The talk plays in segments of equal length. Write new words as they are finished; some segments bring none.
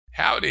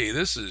Howdy,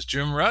 this is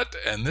Jim Rutt,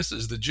 and this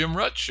is The Jim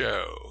Rutt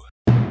Show.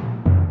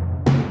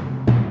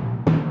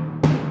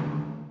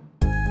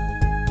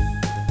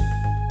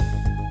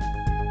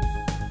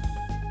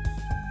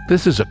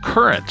 This is a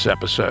Currents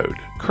episode.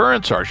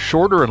 Currents are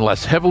shorter and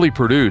less heavily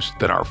produced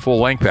than our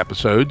full-length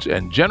episodes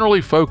and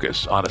generally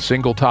focus on a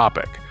single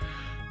topic.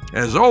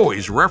 As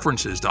always,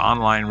 references to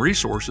online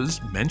resources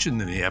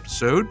mentioned in the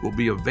episode will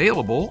be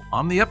available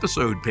on the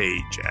episode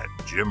page at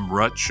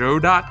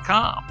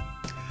jimruttshow.com.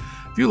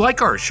 If you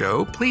like our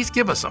show, please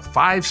give us a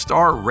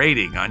 5-star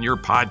rating on your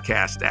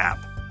podcast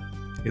app.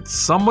 It's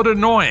somewhat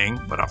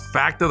annoying, but a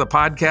fact of the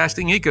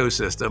podcasting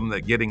ecosystem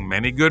that getting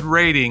many good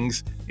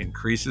ratings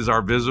increases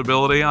our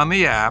visibility on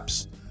the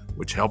apps,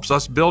 which helps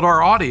us build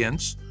our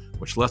audience,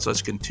 which lets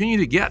us continue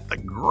to get the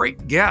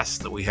great guests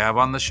that we have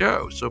on the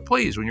show. So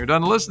please, when you're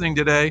done listening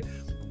today,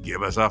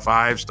 give us a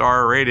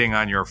 5-star rating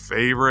on your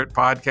favorite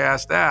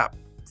podcast app.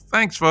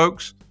 Thanks,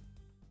 folks.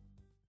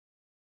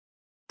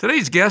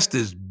 Today's guest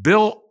is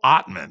Bill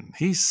Ottman.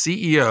 He's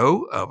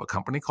CEO of a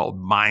company called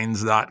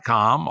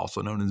Minds.com,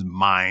 also known as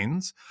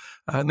Minds.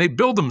 And they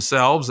build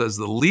themselves as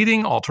the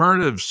leading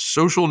alternative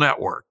social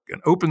network,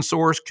 an open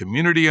source,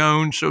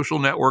 community-owned social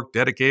network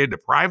dedicated to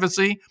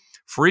privacy,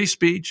 free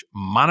speech,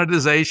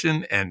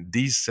 monetization, and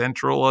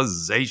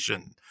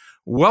decentralization.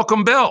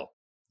 Welcome, Bill.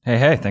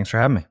 Hey, thanks for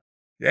having me.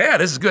 Yeah,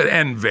 this is good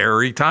and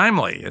very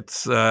timely.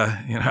 It's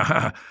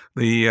it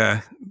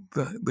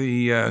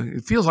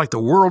feels like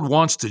the world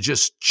wants to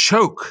just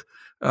choke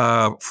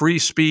free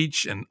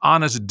speech and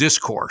honest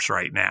discourse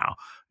right now.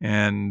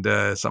 And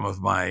some of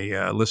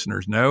my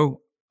listeners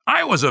know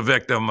I was a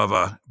victim of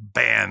a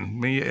ban.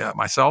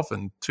 Myself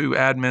and 2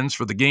 admins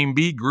for the Game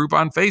B group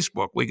on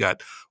Facebook. We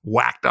got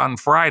whacked on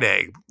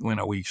Friday.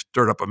 We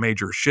stirred up a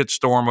major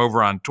shitstorm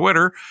over on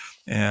Twitter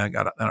and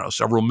got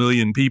several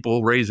million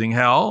people raising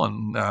hell.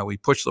 And we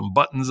pushed some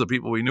buttons of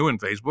people we knew in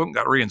Facebook and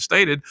got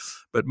reinstated.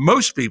 But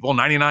most people,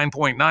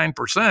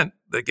 99.9%,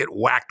 that get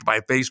whacked by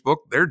Facebook,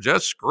 they're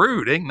just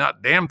screwed. Ain't not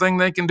a damn thing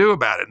they can do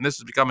about it. And this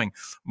is becoming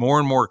more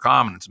and more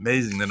common. It's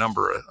amazing the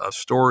number of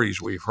stories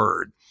we've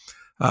heard.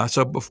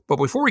 But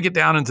before we get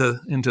down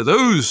into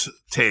those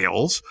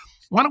tales,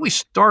 why don't we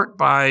start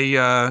by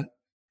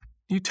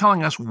you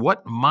telling us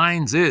what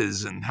Minds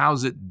is and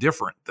how's it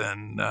different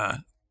than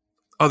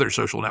other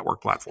social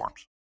network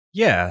platforms?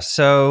 Yeah,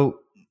 so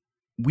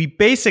we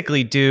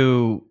basically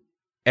do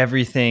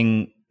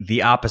everything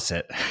the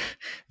opposite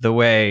the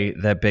way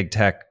that big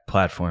tech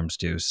platforms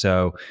do.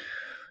 So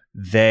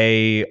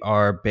they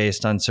are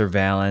based on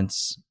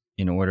surveillance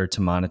in order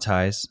to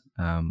monetize.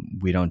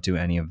 We don't do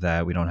any of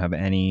that. We don't have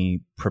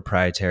any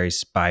proprietary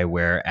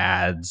spyware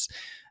ads.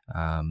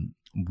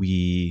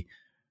 We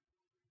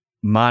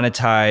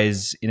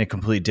monetize in a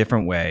completely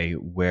different way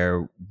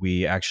where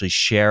we actually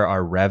share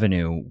our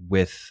revenue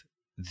with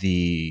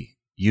the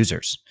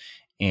users.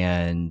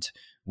 And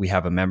we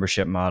have a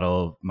membership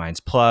model, Minds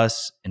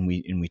Plus, and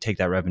we take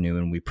that revenue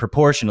and we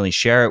proportionally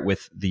share it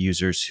with the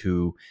users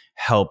who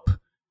help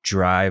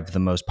drive the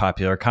most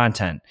popular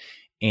content.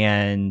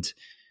 And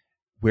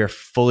we're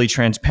fully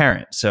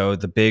transparent. So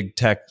the big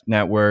tech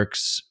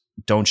networks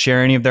don't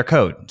share any of their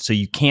code. So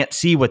you can't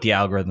see what the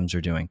algorithms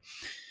are doing.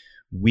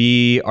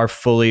 We are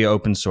fully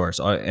open source.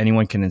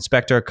 Anyone can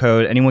inspect our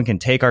code. Anyone can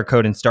take our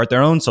code and start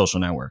their own social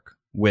network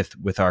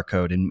with our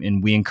code.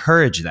 And we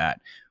encourage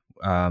that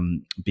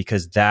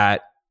because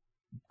that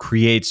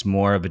creates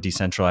more of a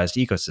decentralized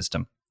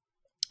ecosystem.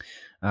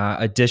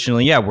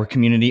 Additionally, we're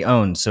community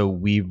owned. So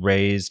we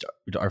raised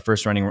our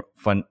first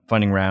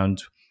funding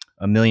round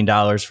 $1 million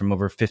from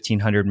over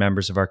 1,500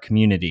 members of our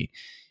community.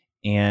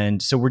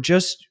 And so we're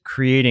just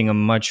creating a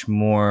much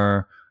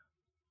more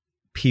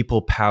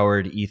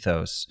people-powered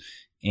ethos.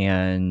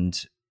 And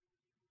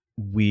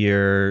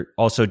we're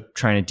also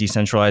trying to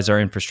decentralize our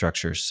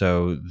infrastructure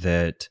so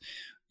that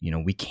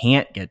we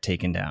can't get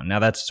taken down. Now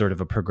that's sort of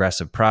a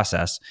progressive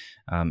process.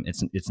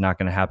 It's not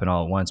going to happen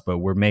all at once, but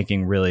we're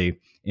making really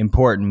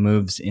important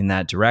moves in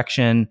that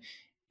direction.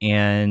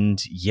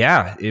 And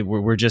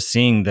we're just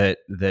seeing that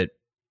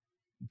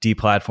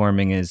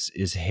deplatforming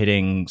is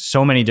hitting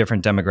so many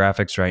different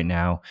demographics right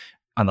now.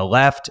 On the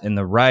left and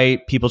the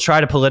right, people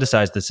try to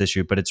politicize this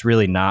issue, but it's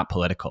really not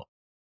political.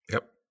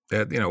 Yep.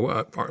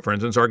 For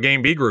instance, our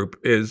Game B group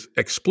is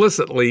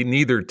explicitly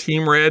neither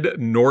Team Red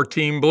nor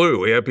Team Blue.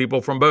 We have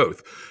people from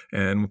both.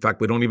 And in fact,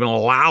 we don't even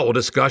allow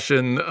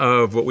discussion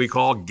of what we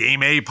call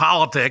Game A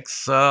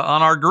politics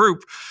on our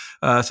group.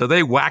 So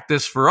they whacked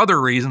us for other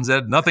reasons that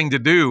had nothing to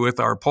do with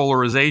our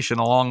polarization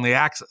along the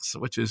axis,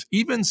 which is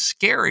even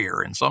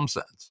scarier in some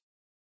sense.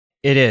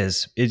 It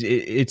is.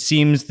 It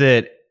seems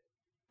that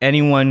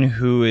anyone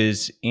who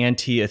is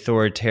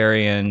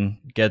anti-authoritarian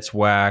gets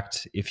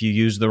whacked. If you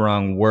use the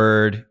wrong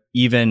word,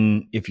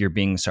 even if you're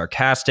being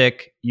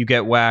sarcastic, you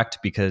get whacked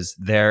because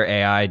their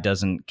AI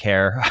doesn't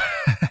care.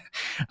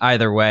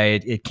 Either way,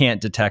 it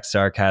can't detect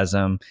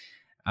sarcasm.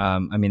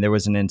 There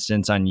was an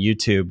instance on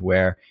YouTube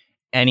where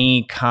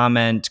any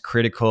comment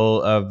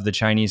critical of the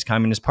Chinese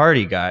Communist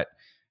Party got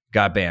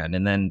banned.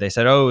 And then they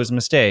said, it was a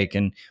mistake.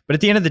 But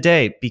at the end of the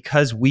day,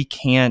 because we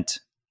can't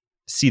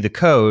see the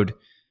code,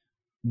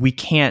 we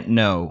can't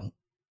know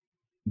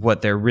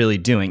what they're really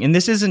doing. And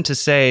this isn't to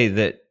say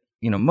that,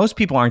 most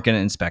people aren't going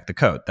to inspect the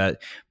code,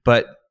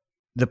 but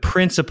the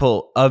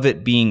principle of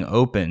it being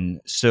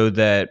open so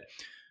that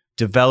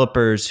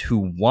developers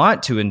who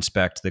want to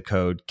inspect the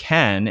code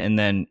can, and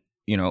then,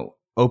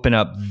 open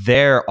up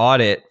their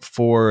audit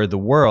for the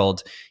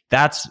world.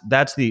 That's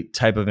the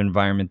type of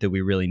environment that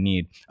we really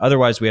need.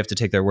 Otherwise, we have to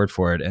take their word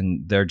for it,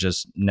 and they're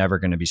just never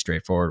going to be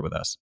straightforward with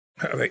us.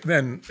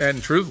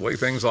 And truthfully,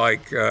 things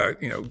like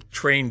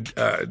trained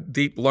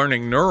deep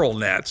learning neural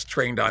nets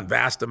trained on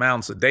vast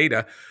amounts of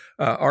data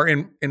are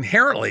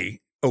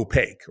inherently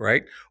opaque,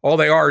 right? All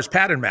they are is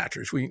pattern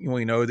matchers.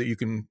 We know that you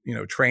can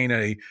train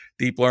a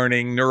deep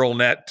learning neural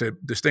net to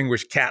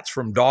distinguish cats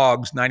from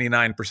dogs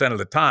 99% of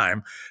the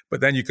time, but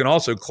then you can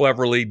also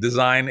cleverly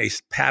design a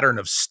pattern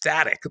of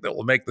static that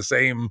will make the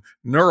same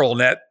neural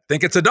net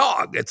think it's a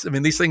dog.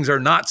 These things are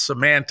not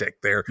semantic.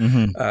 They're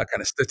kind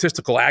of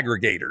statistical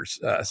aggregators.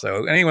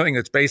 So anything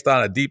that's based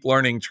on a deep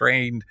learning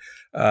trained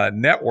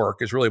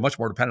network is really much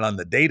more dependent on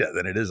the data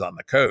than it is on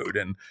the code.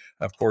 And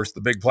of course,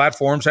 the big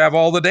platforms have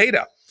all the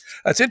data.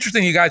 It's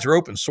interesting you guys are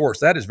open source.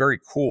 That is very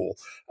cool.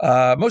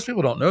 Most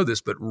people don't know this,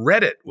 but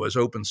Reddit was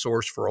open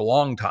source for a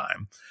long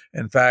time.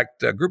 In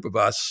fact, a group of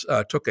us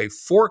took a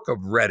fork of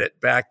Reddit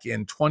back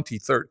in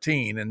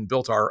 2013 and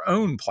built our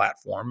own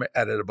platform,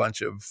 added a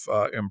bunch of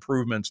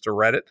improvements to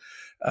Reddit,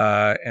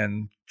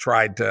 and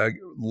tried to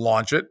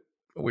launch it.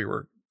 We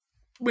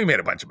made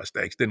a bunch of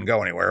mistakes, didn't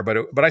go anywhere,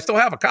 but I still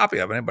have a copy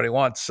of it. Anybody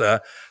wants some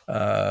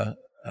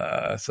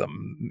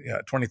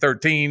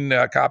 2013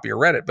 copy of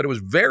Reddit, but it was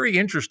very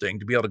interesting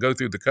to be able to go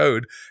through the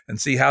code and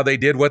see how they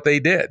did what they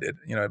did.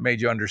 It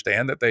made you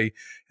understand that they,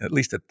 at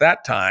least at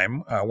that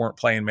time, weren't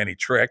playing many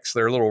tricks.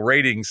 Their little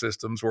rating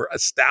systems were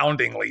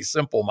astoundingly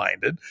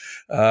simple-minded,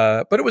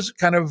 but it was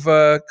kind of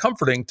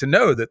comforting to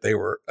know that they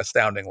were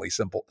astoundingly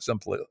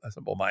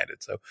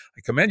simple-minded. So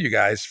I commend you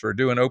guys for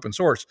doing open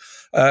source.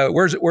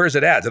 Where is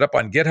it at? Is it up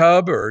on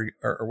GitHub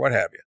or what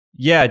have you?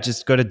 Yeah,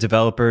 just go to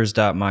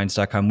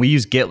developers.minds.com. We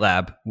use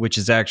GitLab, which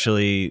is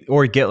actually,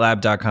 or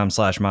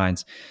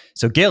gitlab.com/minds.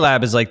 So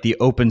GitLab is like the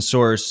open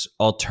source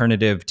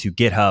alternative to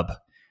GitHub.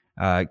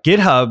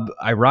 GitHub,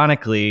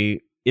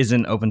 ironically,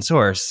 isn't open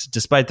source,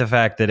 despite the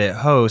fact that it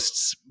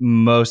hosts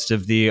most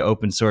of the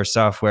open source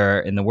software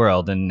in the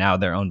world. And now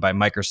they're owned by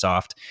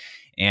Microsoft.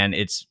 And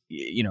it's,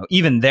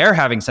 even they're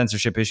having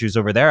censorship issues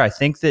over there. I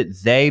think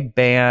that they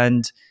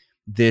banned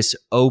this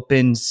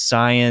open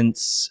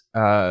science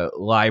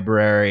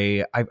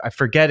library. I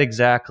forget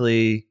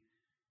exactly.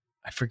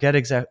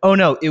 Oh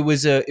no, it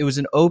was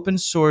an open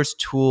source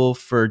tool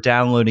for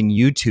downloading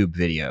YouTube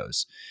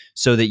videos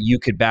so that you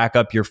could back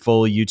up your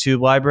full YouTube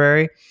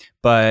library.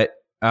 But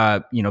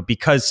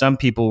because some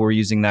people were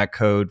using that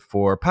code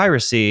for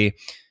piracy,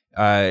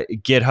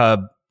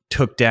 GitHub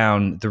took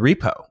down the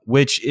repo,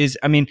 which is,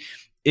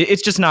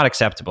 it's just not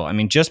acceptable.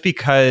 Just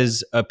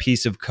because a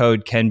piece of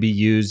code can be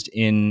used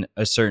in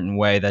a certain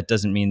way, that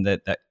doesn't mean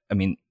that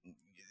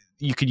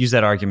you could use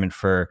that argument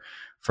for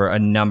a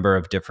number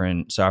of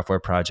different software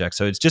projects.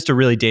 So it's just a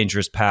really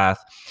dangerous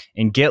path.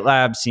 And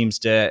GitLab seems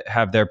to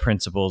have their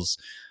principles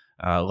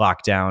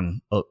locked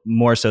down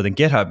more so than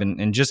GitHub.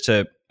 And just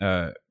to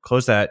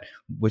close that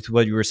with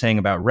what you were saying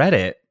about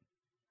Reddit,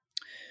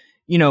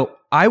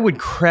 I would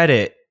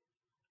credit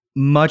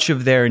much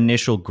of their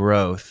initial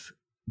growth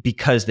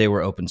because they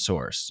were open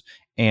source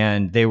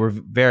and they were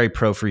very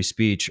pro free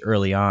speech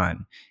early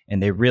on.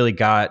 And they really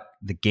got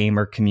the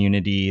gamer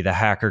community, the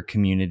hacker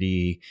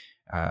community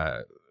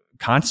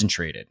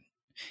concentrated.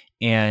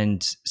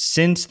 And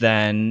since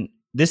then,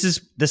 this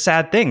is the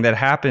sad thing that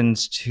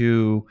happens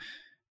to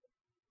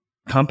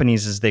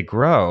companies as they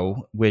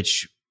grow,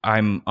 which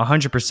I'm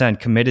 100%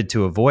 committed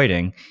to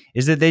avoiding,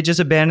 is that they just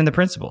abandon the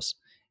principles.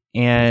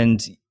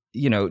 And,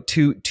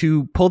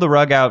 to pull the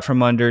rug out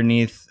from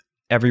underneath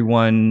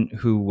everyone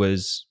who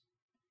was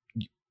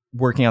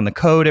working on the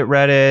code at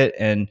Reddit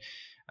and,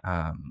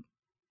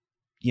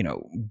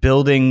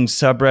 building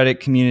subreddit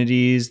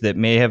communities that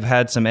may have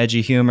had some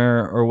edgy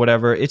humor or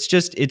whatever. It's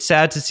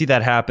sad to see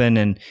that happen.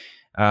 And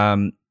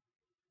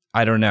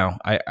I don't know.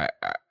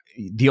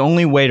 The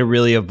only way to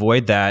really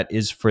avoid that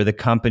is for the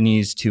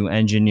companies to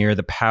engineer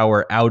the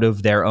power out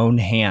of their own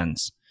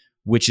hands,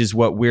 which is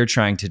what we're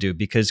trying to do,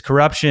 because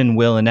corruption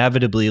will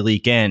inevitably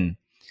leak in.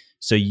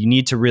 So you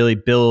need to really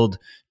build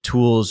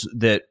tools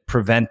that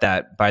prevent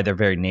that by their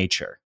very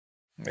nature.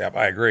 Yeah,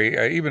 I agree.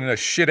 Even a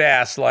shit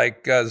ass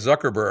like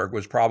Zuckerberg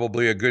was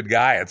probably a good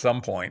guy at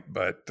some point,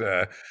 but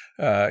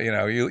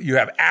you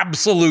have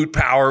absolute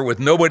power with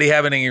nobody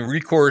having any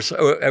recourse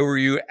over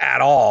you at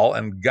all,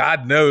 and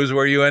God knows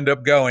where you end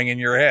up going in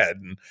your head.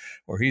 And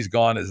where he's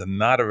gone is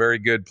not a very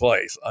good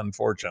place,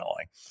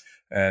 unfortunately.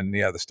 And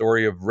the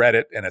story of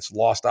Reddit and its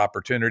lost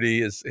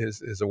opportunity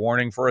is a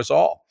warning for us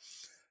all.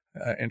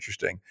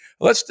 Interesting.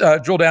 Let's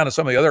drill down to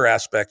some of the other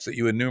aspects that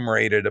you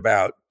enumerated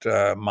about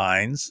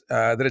Minds,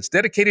 that it's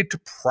dedicated to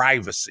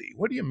privacy.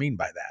 What do you mean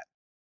by that?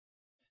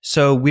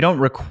 So we don't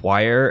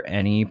require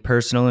any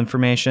personal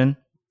information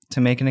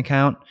to make an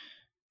account.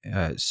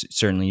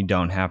 Certainly, you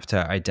don't have to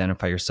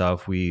identify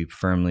yourself. We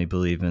firmly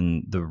believe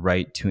in the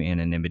right to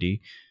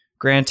anonymity.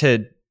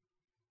 Granted,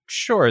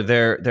 sure,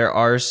 there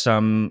are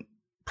some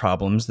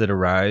problems that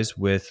arise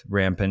with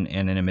rampant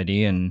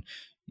anonymity, and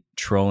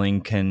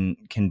trolling can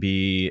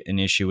be an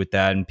issue with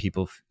that, and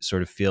people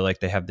sort of feel like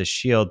they have this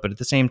shield. But at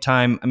the same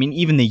time, I mean,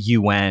 even the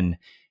UN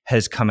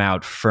has come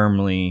out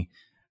firmly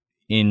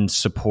in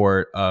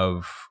support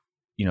of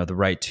the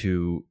right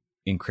to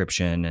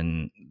encryption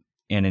and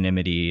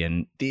anonymity,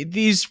 and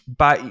these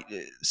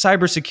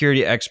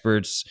cybersecurity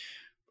experts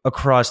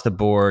across the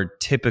board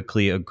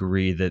typically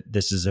agree that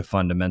this is a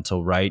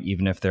fundamental right,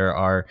 even if there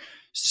are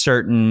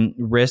certain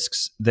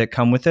risks that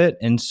come with it.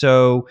 And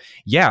so,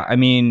 yeah, I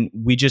mean,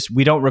 we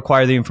don't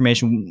require the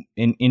information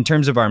in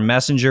terms of our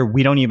messenger.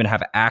 We don't even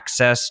have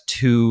access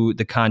to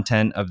the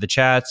content of the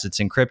chats. It's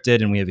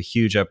encrypted, and we have a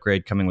huge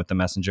upgrade coming with the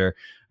messenger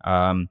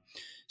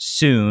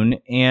soon.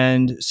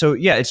 And so,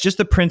 yeah, it's just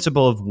the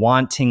principle of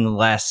wanting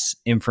less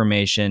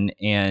information,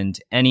 and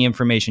any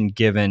information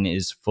given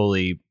is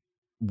fully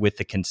with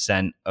the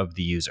consent of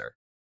the user.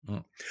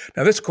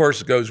 Now, this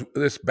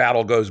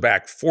battle goes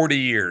back 40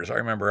 years. I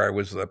remember I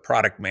was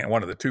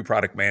one of the two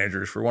product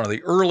managers for one of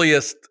the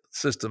earliest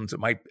systems that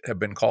might have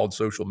been called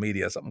social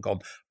media, something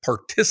called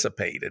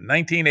Participate in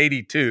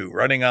 1982,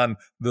 running on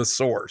The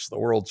Source, the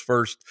world's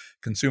first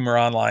consumer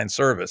online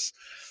service.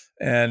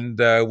 And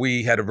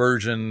we had a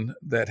version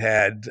that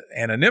had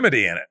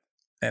anonymity in it.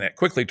 And it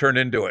quickly turned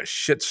into a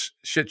shit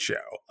show,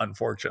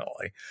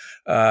 unfortunately.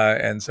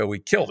 And so we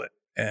killed it.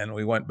 And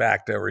we went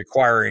back to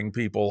requiring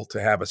people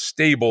to have a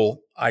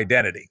stable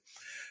identity.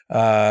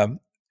 I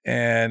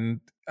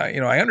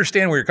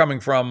understand where you're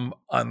coming from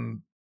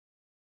on,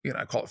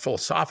 I call it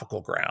philosophical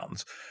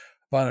grounds,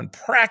 but on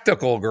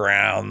practical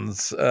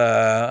grounds,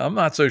 I'm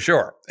not so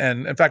sure.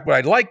 And in fact, what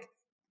I'd like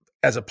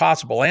as a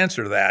possible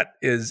answer to that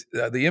is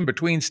the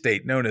in-between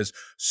state known as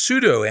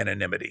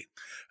pseudo-anonymity,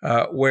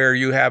 where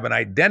you have an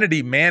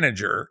identity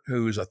manager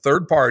who's a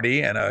third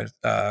party and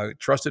a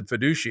trusted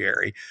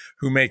fiduciary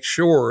who makes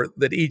sure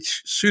that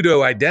each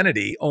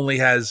pseudo-identity only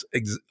has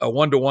a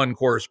one-to-one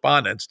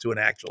correspondence to an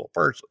actual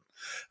person.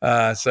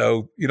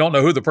 So you don't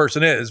know who the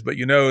person is, but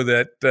you know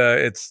that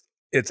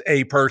it's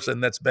a person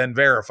that's been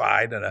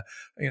verified at a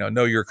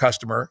know your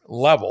customer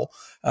level,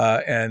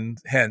 and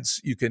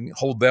hence you can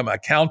hold them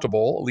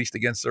accountable, at least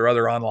against their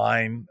other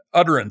online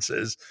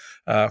utterances,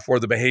 for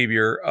the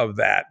behavior of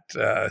that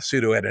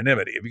pseudo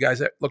anonymity. Have you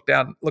guys looked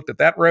at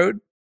that road?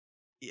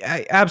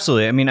 Yeah,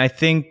 absolutely. I mean, I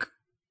think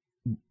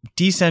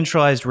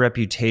decentralized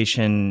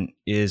reputation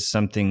is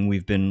something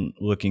we've been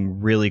looking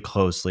really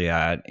closely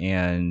at,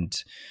 and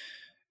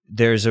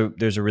there's a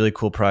really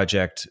cool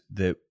project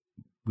that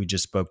we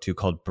just spoke to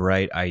called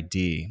Bright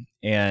ID,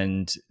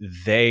 and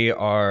they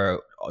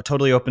are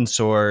totally open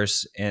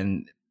source,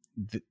 and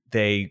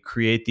they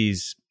create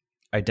these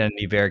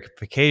identity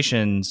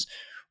verifications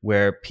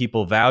where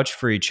people vouch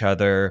for each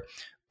other,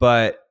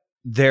 but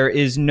there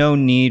is no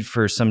need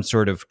for some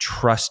sort of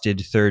trusted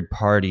third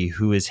party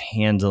who is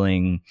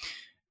handling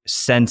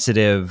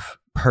sensitive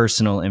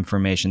personal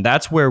information.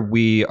 That's where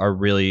we are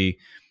really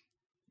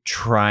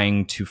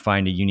trying to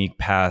find a unique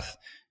path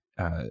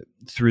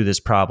through this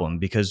problem,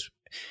 because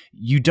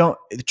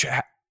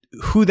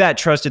who that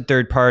trusted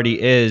third party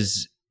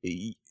is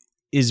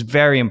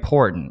very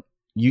important.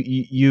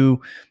 You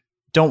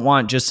don't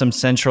want just some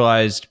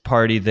centralized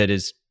party that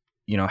is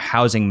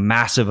housing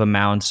massive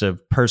amounts of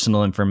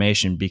personal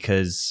information,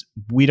 because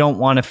we don't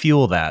want to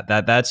fuel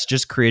that's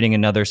just creating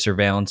another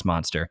surveillance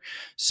monster.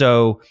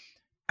 So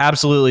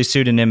absolutely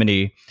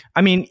pseudonymity.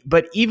 I mean,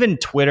 but even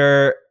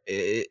Twitter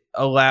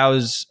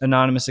allows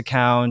anonymous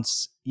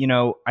accounts.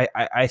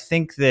 I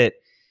think that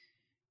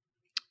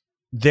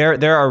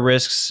there are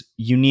risks.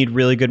 You need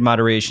really good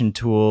moderation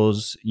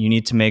tools. You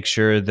need to make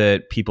sure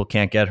that people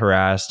can't get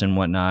harassed and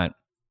whatnot.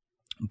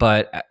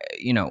 But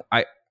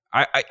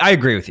I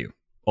agree with you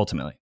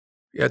ultimately.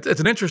 Yeah, it's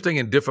an interesting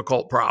and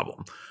difficult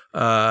problem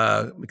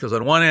because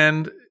on one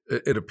end,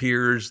 it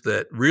appears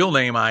that real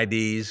name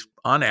IDs,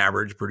 on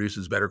average,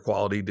 produces better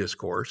quality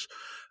discourse,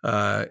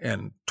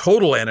 and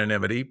total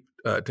anonymity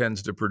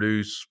tends to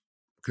produce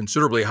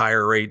considerably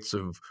higher rates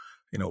of,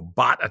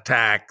 bot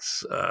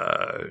attacks,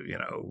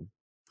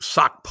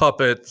 sock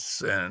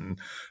puppets, and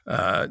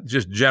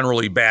just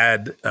generally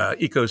bad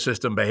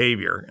ecosystem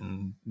behavior.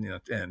 And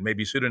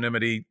maybe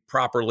pseudonymity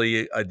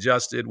properly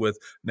adjusted with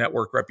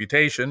network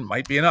reputation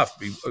might be enough.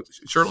 Be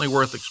certainly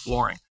worth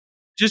exploring.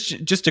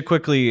 Just to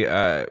quickly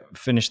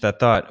finish that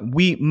thought,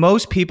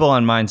 most people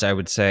on Minds, I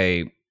would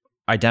say,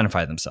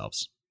 identify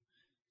themselves.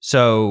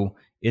 So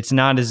it's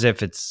not as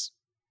if it's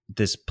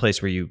this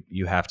place where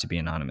you have to be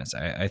anonymous.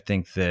 I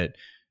think that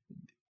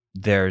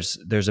there's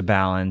a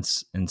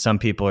balance, and some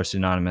people are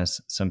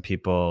pseudonymous, some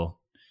people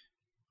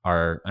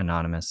are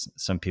anonymous,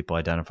 some people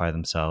identify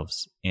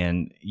themselves.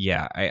 And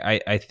yeah,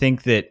 I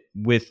think that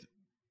with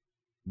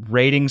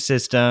rating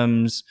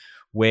systems,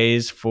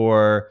 ways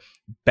for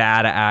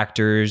bad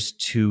actors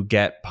to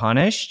get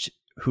punished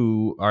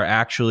who are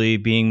actually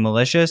being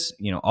malicious,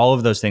 all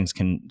of those things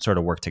can sort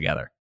of work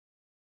together.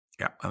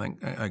 Yeah,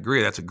 I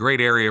agree. That's a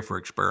great area for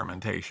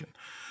experimentation.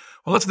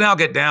 Well, let's now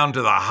get down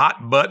to the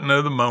hot button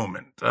of the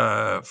moment,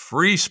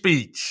 free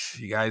speech.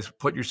 You guys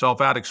put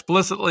yourself out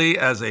explicitly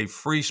as a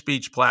free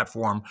speech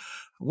platform.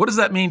 What does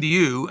that mean to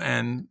you,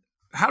 and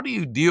how do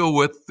you deal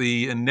with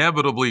the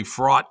inevitably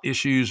fraught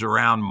issues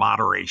around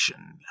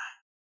moderation?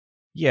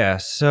 Yeah,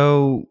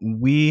 so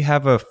we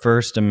have a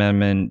First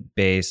Amendment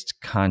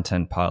based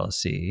content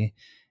policy,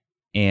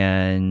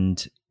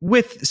 and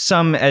with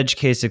some edge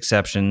case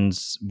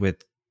exceptions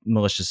with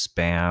malicious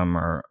spam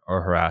or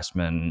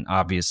harassment,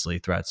 obviously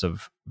threats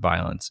of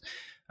violence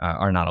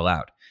are not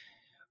allowed.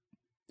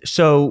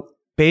 So,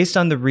 based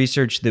on the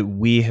research that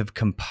we have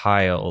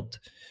compiled,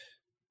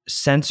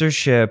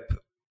 censorship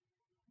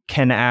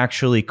can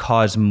actually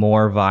cause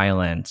more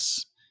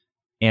violence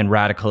and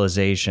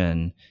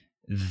radicalization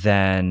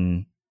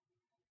than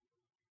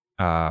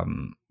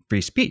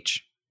free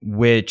speech,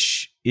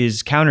 which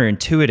is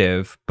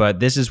counterintuitive, but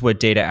this is what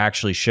data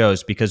actually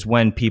shows, because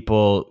when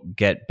people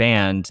get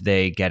banned,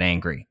 they get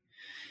angry.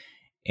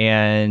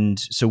 And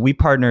so we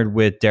partnered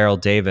with Daryl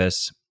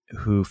Davis,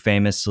 who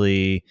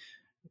famously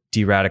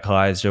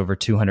de-radicalized over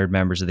 200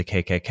 members of the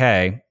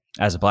KKK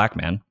as a black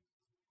man,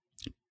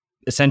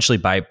 essentially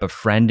by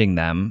befriending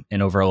them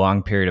and over a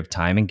long period of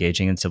time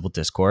engaging in civil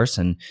discourse.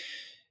 And,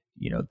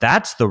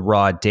 that's the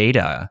raw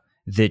data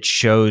that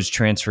shows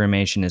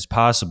transformation is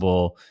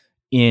possible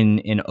in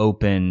an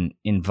open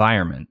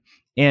environment.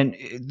 And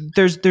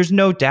there's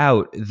no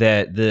doubt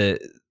that the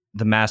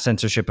mass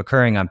censorship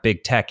occurring on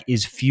big tech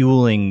is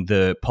fueling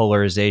the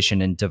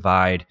polarization and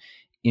divide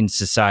in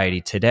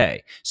society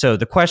today. So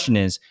the question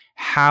is,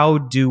 how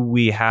do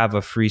we have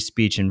a free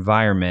speech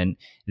environment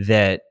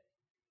that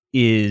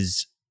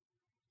is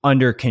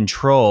under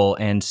control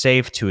and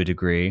safe to a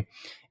degree?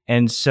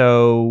 And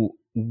so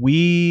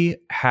we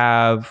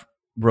have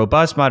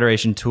robust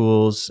moderation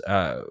tools,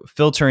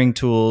 filtering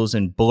tools,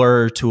 and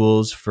blur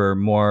tools for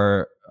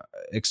more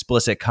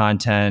explicit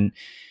content.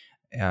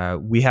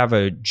 We have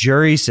a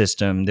jury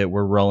system that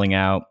we're rolling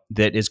out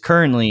that is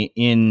currently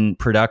in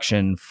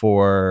production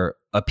for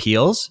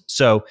appeals.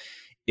 So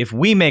if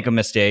we make a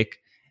mistake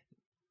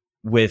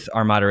with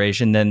our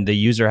moderation, then the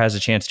user has a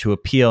chance to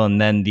appeal, and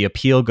then the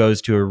appeal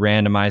goes to a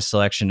randomized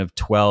selection of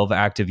 12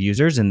 active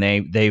users, and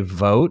they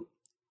vote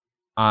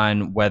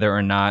on whether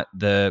or not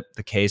the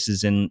case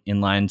is in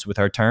lines with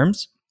our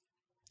terms.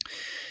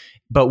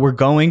 But we're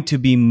going to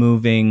be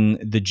moving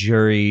the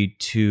jury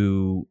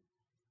to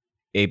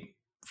a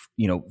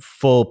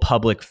full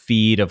public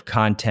feed of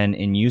content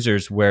and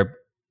users, where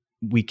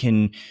we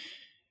can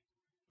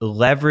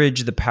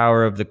leverage the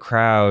power of the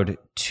crowd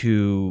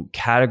to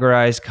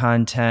categorize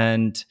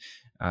content,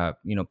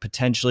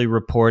 potentially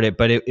report it,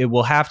 but it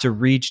will have to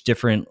reach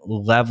different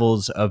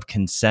levels of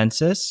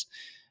consensus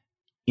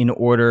in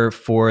order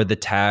for the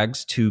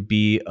tags to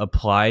be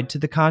applied to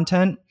the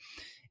content.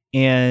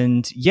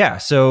 And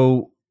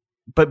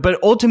but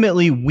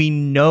ultimately we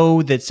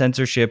know that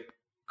censorship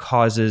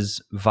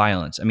causes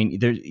violence. I mean,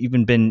 there's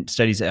even been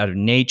studies out of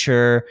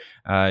Nature,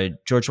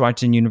 George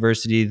Washington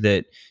University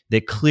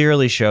that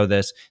clearly show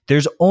this.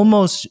 There's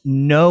almost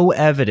no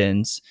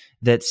evidence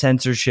that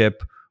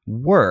censorship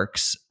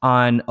works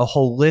on a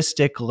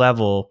holistic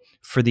level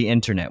for the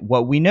internet.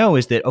 What we know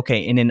is that, okay,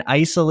 in an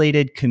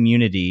isolated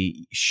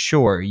community,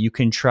 sure, you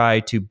can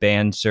try to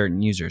ban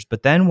certain users,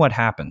 but then what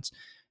happens?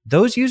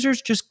 Those users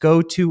just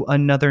go to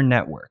another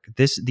network.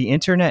 The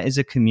internet is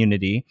a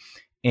community,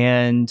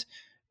 and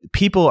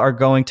people are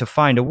going to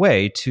find a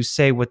way to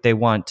say what they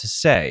want to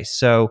say.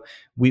 So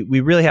we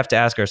really have to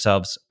ask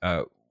ourselves,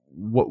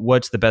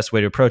 what's the best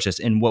way to approach this?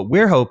 And what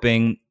we're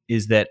hoping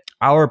is that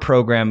our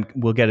program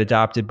will get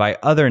adopted by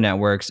other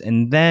networks,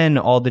 and then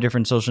all the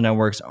different social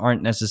networks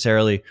aren't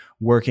necessarily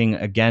working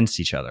against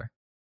each other.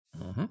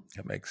 Mm-hmm.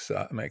 That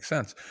makes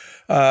sense.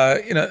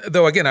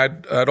 Though again,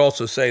 I'd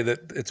also say that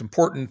it's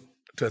important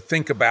to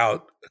think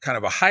about kind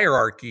of a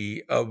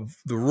hierarchy of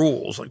the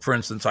rules. Like, for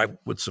instance, I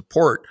would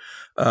support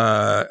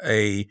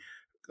a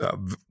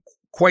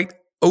quite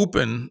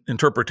open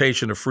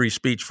interpretation of free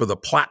speech for the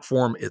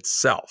platform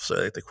itself, so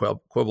the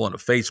equivalent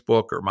of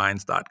Facebook or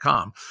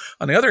Minds.com.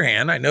 On the other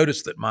hand, I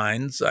noticed that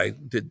Minds, I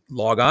did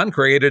log on,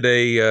 created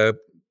a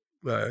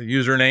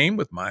username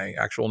with my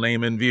actual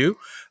name in view,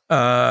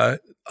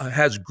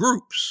 has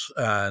groups,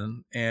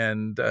 and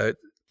it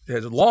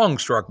has long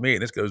struck me,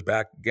 and this goes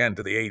back again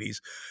to the 80s,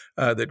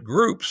 that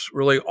groups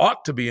really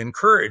ought to be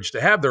encouraged to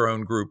have their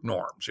own group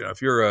norms.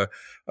 If you're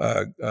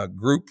a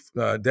group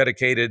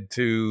dedicated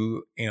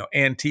to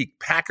antique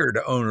Packard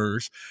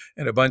owners,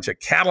 and a bunch of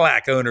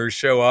Cadillac owners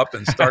show up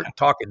and start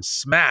talking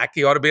smack,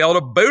 you ought to be able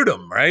to boot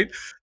them, right?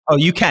 Oh,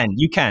 you can.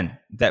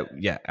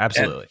 Yeah,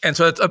 absolutely. And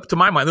so it's up to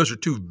my mind, those are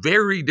two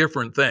very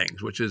different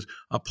things, which is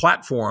a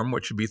platform,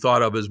 which should be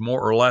thought of as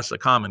more or less a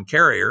common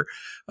carrier,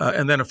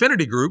 and then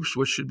affinity groups,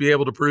 which should be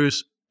able to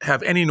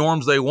have any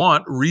norms they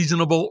want,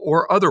 reasonable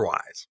or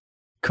otherwise.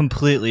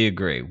 Completely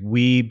agree.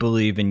 We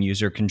believe in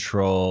user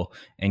control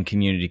and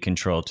community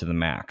control to the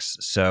max.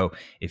 So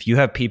if you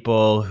have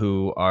people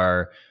who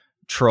are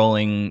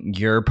trolling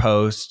your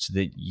posts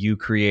that you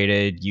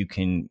created. You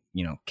can,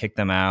 kick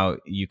them out.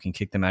 You can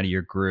kick them out of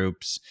your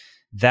groups.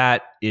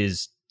 That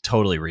is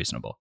totally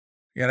reasonable.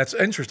 Yeah, that's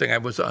interesting. I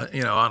was, on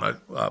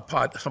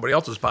somebody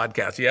else's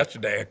podcast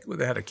yesterday.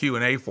 They had a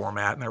Q&A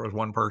format, and there was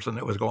one person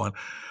that was going,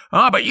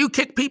 but you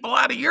kick people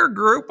out of your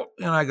group.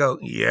 And I go,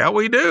 yeah,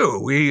 we do.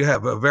 We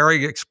have a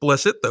very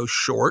explicit, though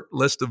short,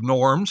 list of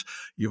norms.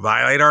 You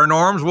violate our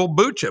norms, we'll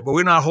boot you. But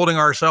we're not holding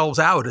ourselves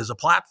out as a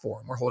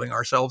platform. We're holding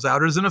ourselves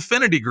out as an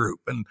affinity group.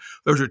 And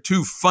those are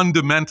two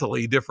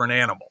fundamentally different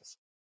animals.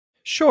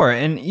 Sure.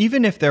 And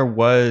even if there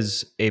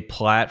was a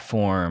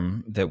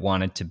platform that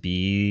wanted to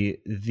be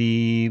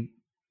the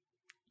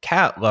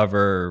cat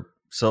lover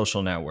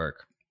social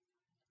network,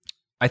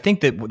 I think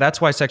that's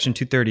why Section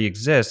 230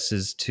 exists,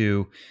 is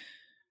to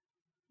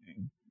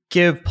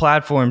give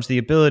platforms the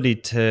ability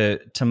to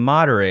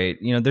moderate.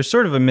 There's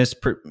sort of a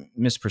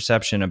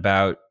misperception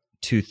about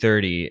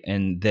 230,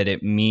 and that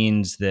it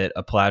means that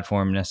a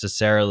platform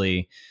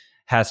necessarily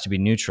has to be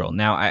neutral.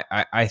 Now,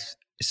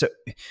 so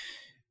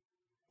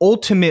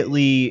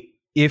ultimately,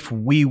 if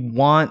we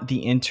want the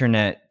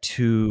internet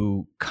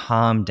to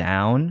calm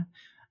down,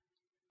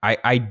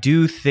 I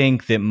do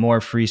think that more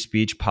free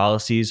speech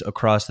policies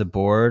across the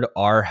board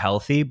are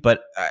healthy,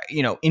 but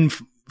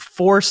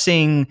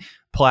forcing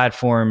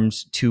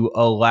platforms to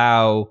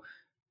allow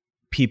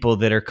people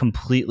that are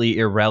completely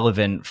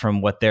irrelevant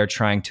from what they're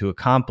trying to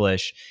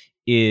accomplish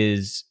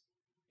is,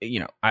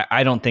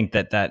 I don't think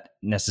that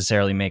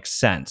necessarily makes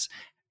sense.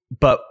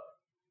 But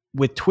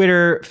with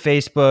Twitter,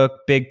 Facebook,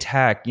 big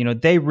tech,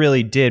 they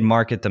really did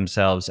market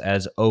themselves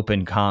as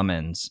open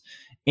commons,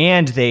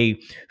 and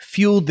they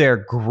fueled their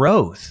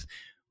growth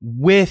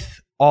with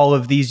all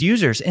of these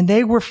users. And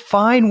they were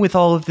fine with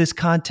all of this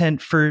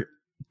content for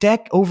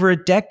over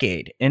a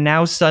decade. And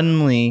now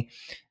suddenly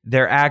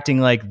they're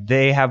acting like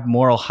they have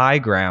moral high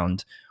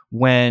ground,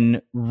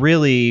 when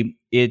really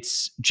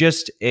it's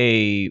just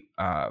it's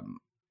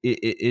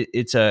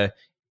a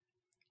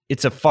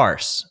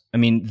farce. I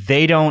mean,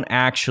 they don't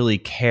actually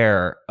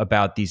care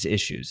about these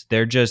issues.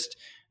 They're just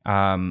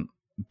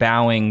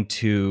bowing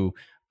to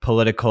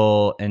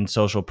political and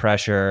social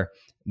pressure,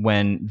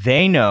 when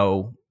they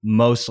know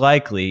most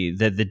likely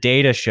that the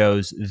data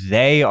shows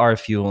they are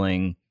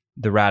fueling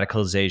the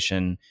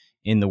radicalization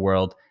in the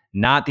world,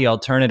 not the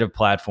alternative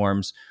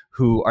platforms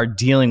who are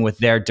dealing with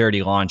their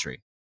dirty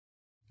laundry.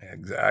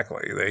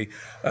 Exactly. They,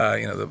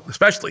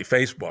 especially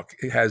Facebook,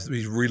 it has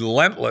these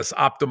relentless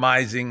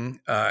optimizing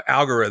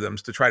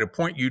algorithms to try to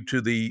point you to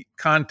the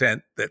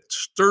content that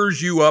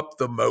stirs you up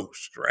the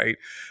most, right?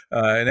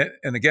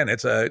 And again,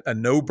 it's a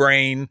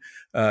no-brain,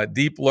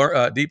 deep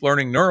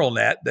learning neural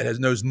net that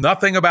knows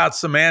nothing about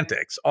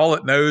semantics. All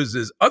it knows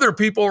is other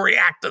people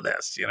react to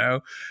this,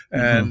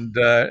 and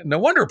no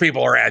wonder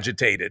people are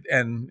agitated.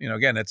 And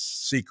again, it's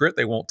secret.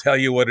 They won't tell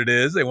you what it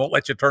is. They won't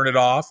let you turn it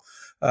off.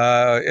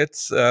 It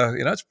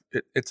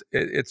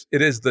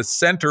is the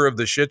center of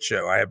the shit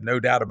show. I have no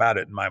doubt about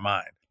it in my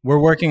mind. We're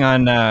working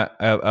on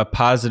a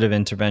positive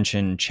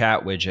intervention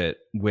chat widget,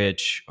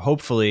 which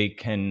hopefully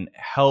can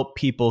help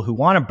people who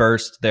want to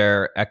burst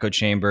their echo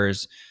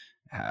chambers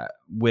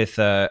with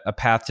a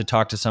path to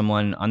talk to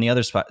someone on the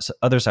other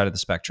side of the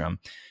spectrum.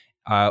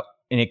 And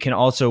it can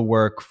also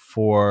work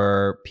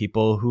for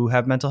people who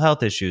have mental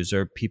health issues,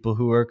 or people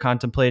who are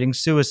contemplating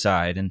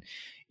suicide. And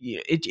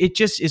it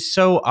just is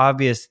so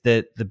obvious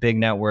that the big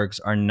networks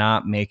are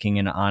not making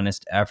an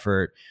honest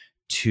effort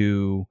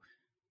to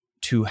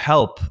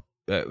help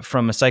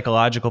from a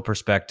psychological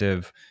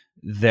perspective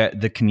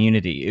the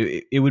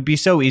community. It would be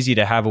so easy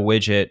to have a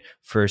widget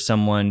for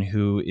someone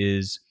who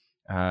is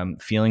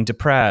feeling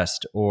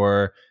depressed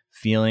or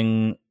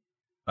feeling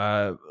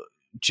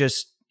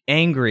just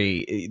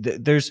angry.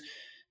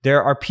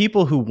 There are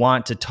people who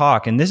want to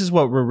talk, and this is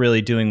what we're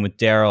really doing with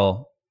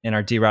Daryl and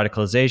our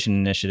de-radicalization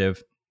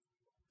initiative,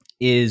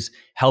 is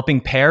helping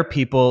pair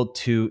people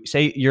to,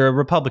 say you're a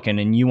Republican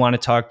and you want to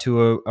talk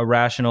to a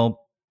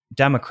rational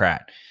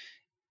Democrat,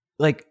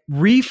 like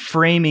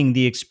reframing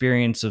the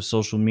experience of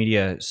social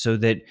media so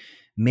that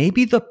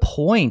maybe the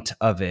point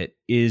of it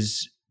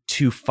is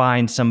to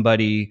find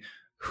somebody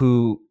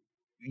who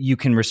you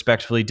can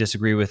respectfully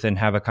disagree with and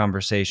have a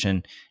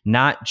conversation,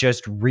 not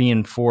just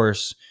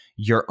reinforce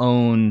your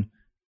own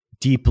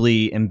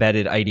deeply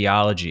embedded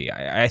ideology.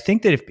 I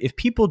think that if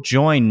people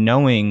join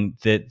knowing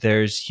that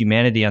there's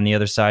humanity on the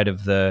other side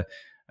of the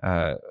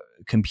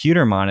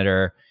computer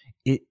monitor,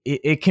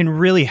 it can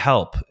really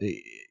help,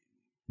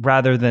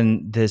 rather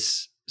than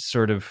this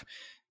sort of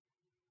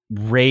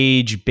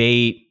rage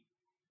bait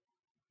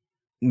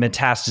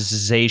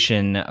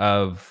metastasization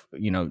of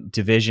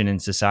division in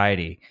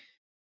society.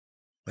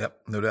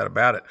 Yep, no doubt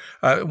about it.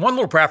 One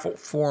little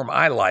platform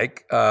I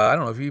like, I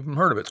don't know if you've even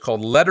heard of it, it's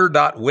called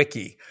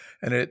letter.wiki.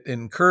 And it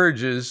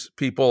encourages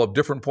people of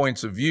different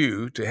points of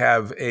view to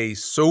have a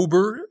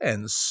sober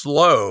and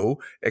slow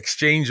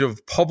exchange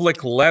of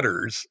public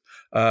letters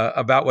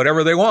about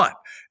whatever they want.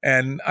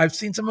 And I've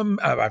seen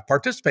I've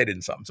participated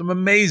in some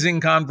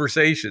amazing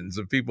conversations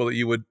of people that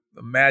you would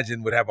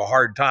imagine would have a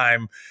hard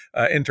time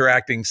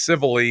interacting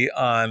civilly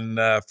on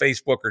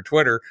Facebook or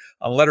Twitter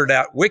on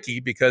Letter.wiki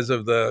because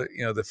of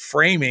the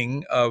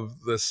framing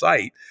of the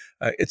site.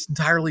 It's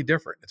entirely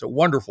different. It's a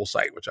wonderful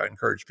site, which I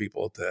encourage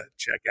people to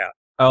check out.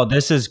 Oh,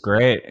 this is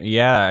great.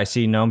 Yeah, I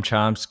see Noam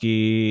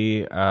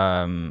Chomsky,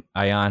 Ayaan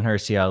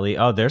Hirsi Ali.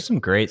 Oh, there's some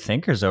great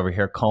thinkers over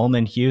here.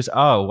 Coleman Hughes.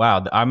 Oh,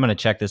 wow. I'm going to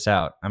check this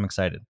out. I'm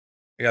excited.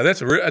 Yeah,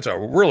 that's a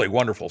really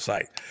wonderful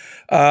site.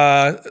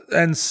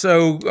 And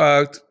so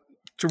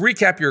to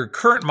recap your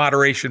current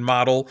moderation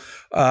model,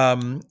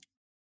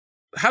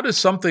 how does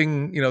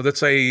something, let's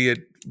say it,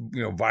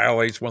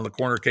 violates one of the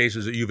corner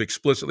cases that you've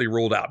explicitly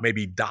ruled out,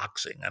 maybe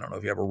doxing. I don't know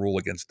if you have a rule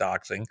against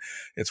doxing.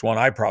 It's one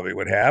I probably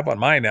would have on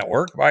my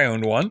network if I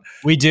owned one.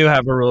 We do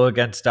have a rule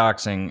against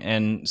doxing.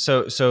 And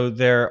so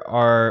there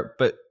are,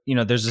 but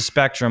there's a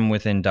spectrum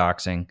within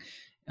doxing.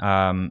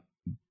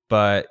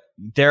 But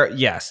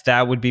yes,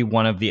 that would be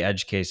one of the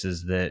edge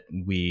cases that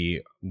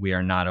we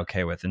are not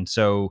okay with. And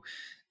so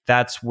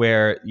that's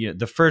where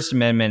the First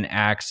Amendment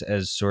acts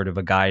as sort of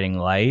a guiding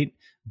light.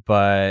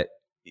 But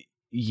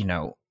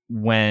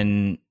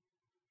when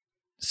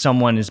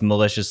someone is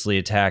maliciously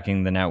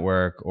attacking the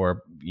network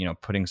or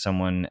putting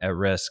someone at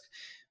risk,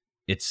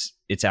 it's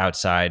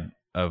outside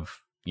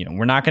of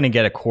we're not going to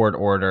get a court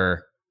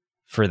order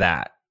for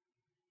that.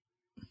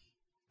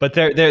 But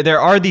there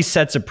are these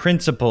sets of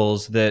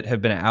principles that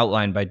have been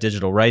outlined by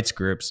digital rights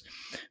groups.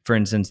 For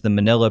instance, the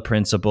Manila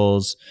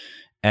Principles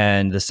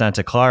and the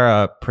Santa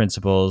Clara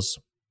Principles,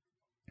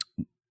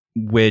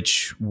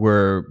 which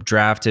were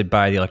drafted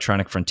by the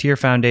Electronic Frontier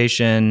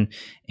Foundation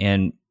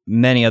and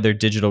many other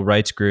digital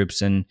rights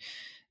groups. And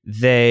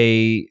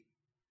the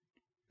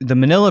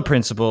Manila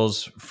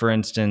Principles, for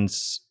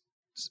instance,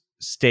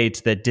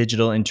 states that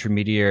digital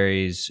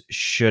intermediaries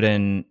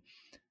shouldn't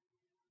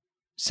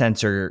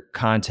censor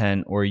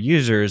content or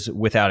users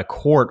without a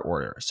court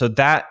order. So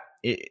that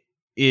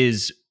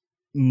is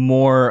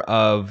more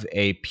of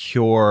a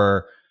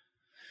pure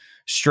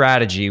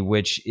strategy,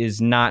 which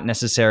is not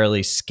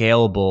necessarily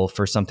scalable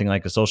for something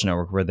like a social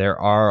network where there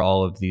are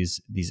all of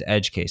these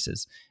edge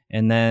cases.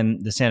 And then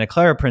the Santa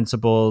Clara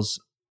Principles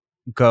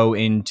go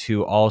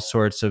into all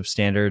sorts of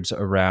standards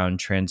around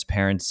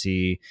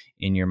transparency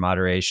in your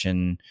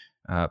moderation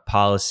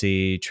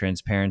policy,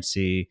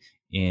 transparency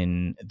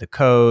in the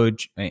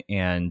code,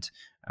 and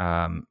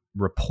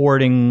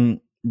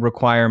reporting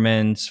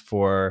requirements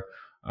for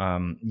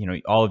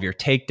all of your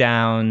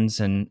takedowns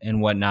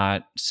and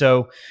whatnot.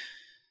 So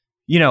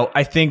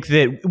I think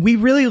that we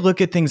really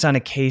look at things on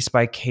a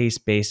case-by-case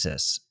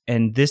basis.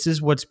 And this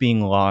is what's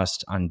being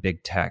lost on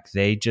big tech.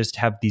 They just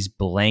have these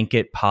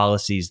blanket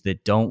policies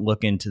that don't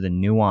look into the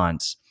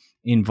nuance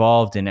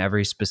involved in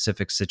every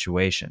specific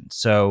situation.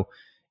 So,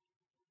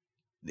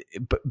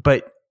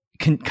 but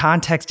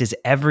context is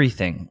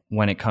everything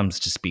when it comes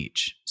to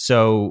speech.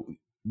 So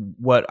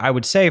what I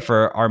would say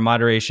for our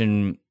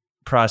moderation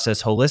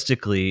process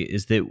holistically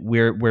is that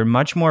we're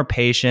much more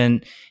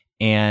patient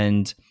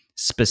and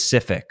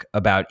specific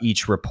about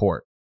each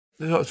report.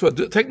 So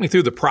take me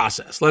through the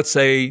process. Let's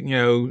say,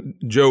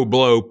 Joe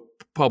Blow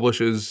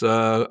publishes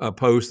a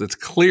post that's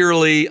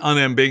clearly,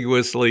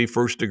 unambiguously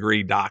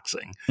first-degree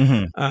doxing.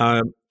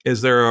 Mm-hmm.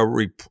 Is there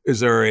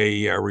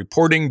a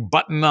reporting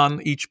button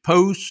on each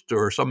post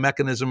or some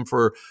mechanism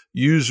for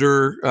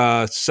user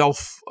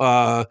self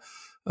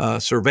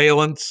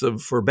surveillance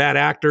for bad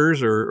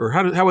actors, or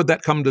how would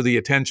that come to the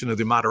attention of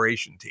the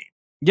moderation team?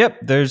 Yep,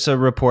 there's a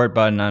report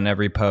button on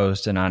every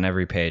post and on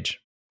every page.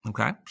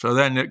 Okay, so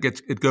then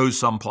it goes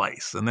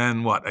someplace, and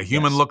then what? A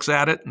human looks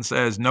at it and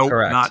says, "Nope,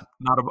 Correct.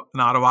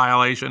 not a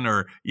violation,"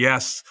 or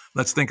 "Yes,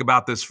 let's think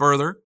about this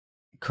further."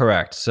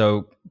 Correct.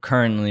 So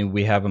currently,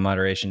 we have a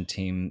moderation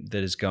team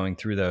that is going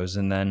through those,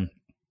 and then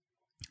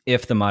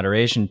if the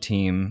moderation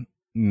team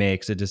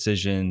makes a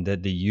decision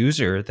that the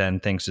user then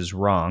thinks is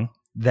wrong,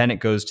 then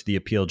it goes to the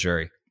appeal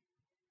jury.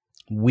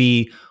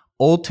 We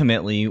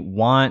ultimately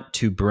want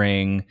to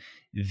bring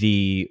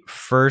the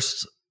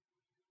first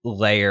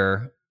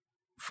layer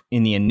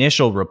in the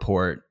initial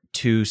report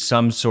to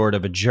some sort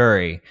of a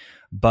jury,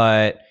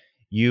 but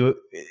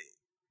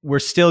we're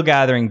still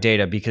gathering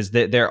data because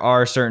there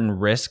are certain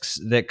risks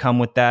that come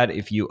with that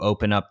if you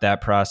open up that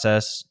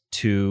process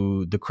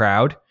to the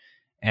crowd.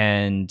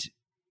 And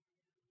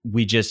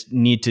we just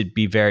need to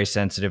be very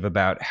sensitive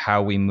about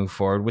how we move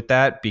forward with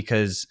that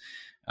because,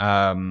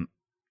 some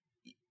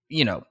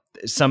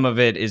of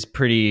it is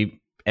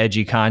pretty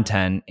edgy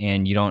content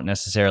and you don't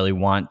necessarily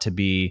want to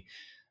be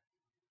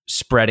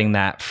spreading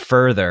that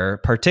further,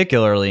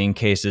 particularly in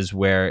cases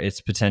where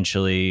it's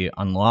potentially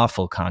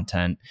unlawful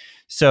content.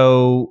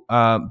 So,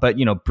 but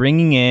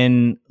bringing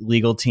in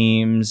legal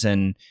teams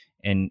and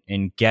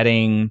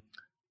getting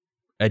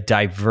a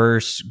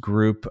diverse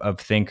group of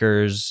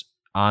thinkers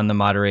on the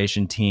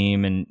moderation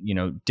team, and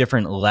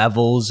different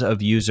levels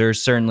of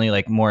users, certainly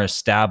like more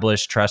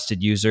established,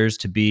 trusted users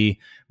to be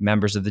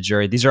members of the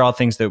jury. These are all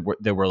things that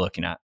we're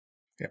looking at.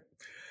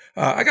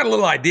 I got a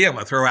little idea I'm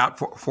going to throw out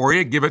for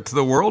you, give it to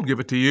the world, give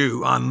it to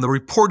you on the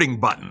reporting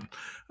button,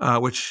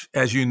 which,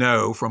 as you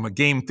know, from a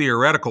game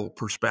theoretical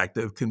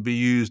perspective, can be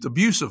used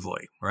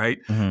abusively, right?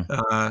 Mhm.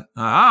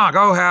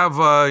 Go have,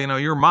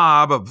 your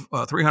mob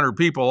of 300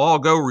 people all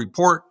go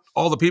report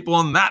all the people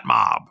in that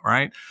mob,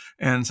 right?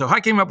 And so I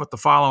came up with the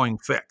following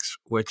fix,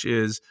 which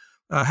is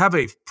have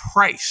a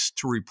price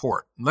to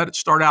report. Let it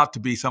start out to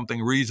be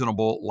something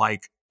reasonable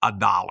like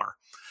 $1.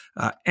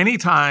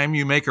 Anytime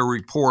you make a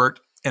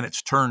report and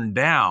it's turned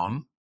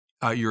down,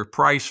 your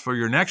price for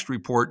your next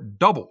report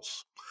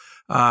doubles.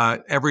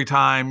 Every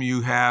time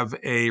you have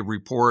a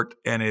report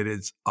and it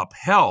is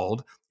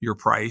upheld, your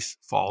price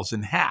falls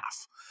in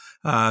half.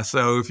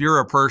 So if you're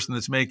a person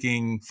that's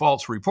making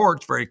false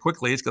reports very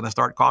quickly, it's going to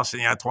start costing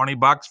you $20,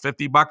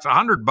 $50,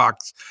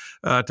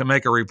 $100 to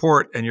make a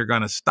report, and you're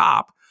going to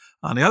stop.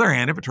 On the other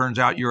hand, if it turns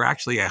out you're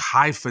actually a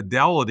high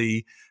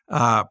fidelity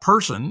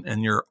person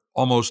and you're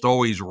almost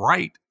always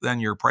right, then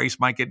your price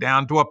might get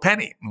down to a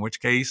penny, in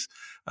which case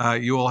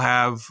you will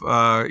have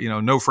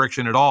no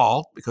friction at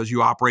all because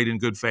you operate in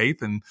good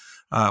faith and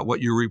what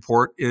you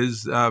report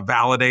is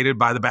validated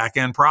by the back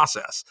end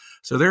process.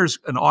 So there's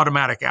an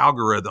automatic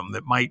algorithm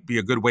that might be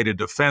a good way to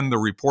defend the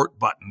report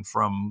button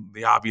from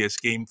the obvious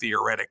game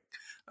theoretic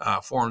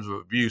forms of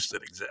abuse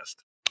that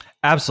exist.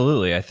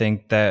 Absolutely. I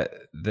think that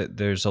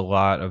there's a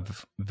lot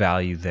of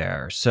value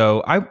there.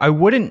 So I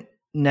wouldn't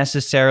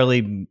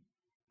necessarily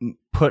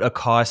put a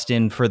cost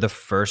in for the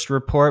first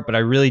report, but I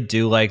really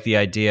do like the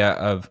idea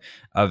of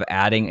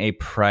adding a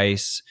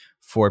price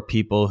for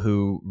people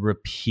who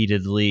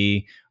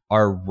repeatedly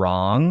are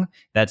wrong.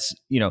 That's,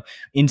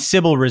 in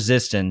civil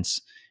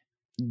resistance,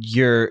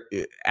 you're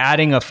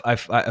adding a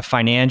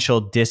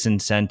financial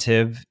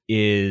disincentive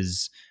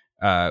is,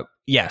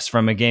 yes,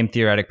 from a game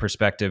theoretic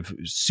perspective,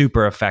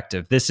 super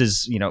effective. This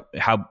is,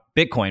 how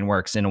Bitcoin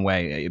works in a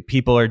way.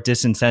 People are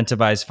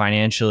disincentivized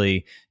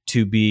financially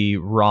to be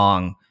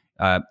wrong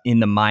in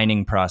the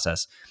mining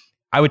process.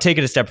 I would take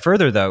it a step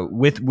further, though,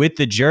 with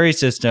the jury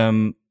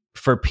system.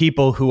 For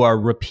people who are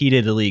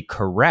repeatedly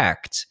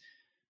correct,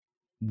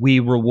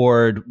 we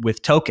reward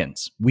with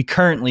tokens. We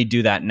currently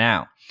do that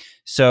now.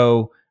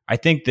 So I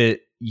think that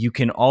you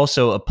can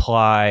also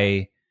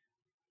apply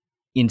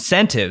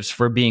incentives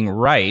for being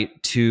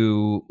right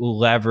to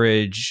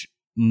leverage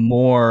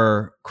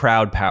more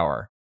crowd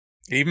power.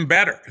 Even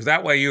better, because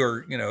that way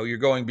you're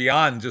going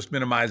beyond just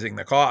minimizing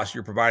the cost.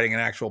 You're providing an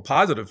actual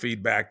positive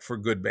feedback for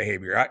good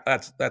behavior.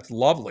 That's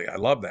lovely. I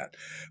love that.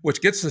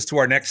 Which gets us to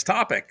our next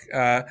topic.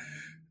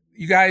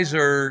 You guys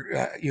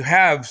you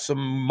have some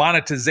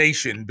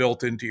monetization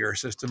built into your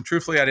system.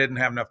 Truthfully, I didn't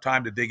have enough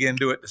time to dig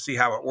into it to see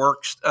how it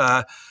works.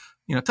 Tell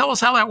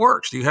us how that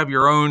works. Do you have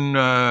your own,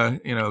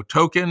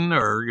 token,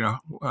 or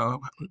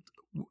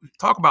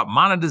talk about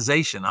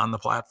monetization on the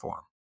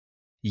platform?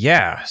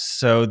 Yeah.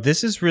 So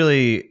this is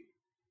really,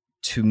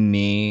 to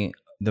me,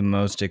 the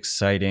most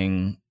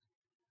exciting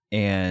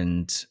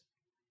and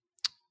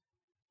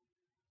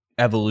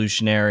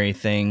evolutionary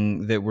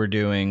thing that we're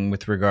doing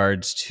with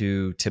regards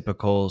to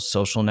typical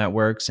social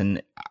networks.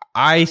 And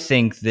I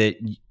think that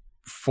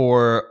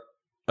for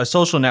a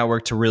social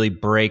network to really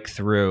break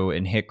through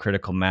and hit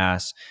critical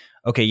mass,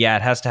 okay, yeah,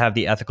 it has to have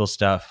the ethical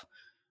stuff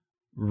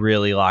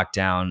really locked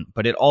down,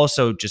 but it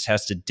also just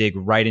has to dig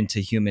right into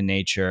human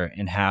nature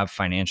and have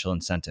financial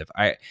incentive.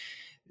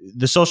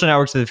 The social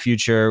networks of the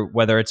future,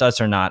 whether it's us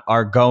or not,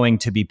 are going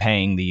to be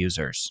paying the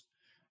users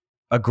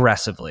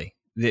aggressively.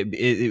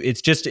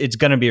 It's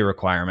going to be a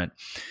requirement.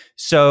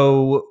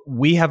 So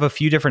we have a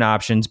few different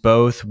options,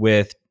 both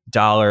with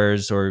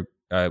dollars or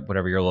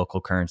whatever your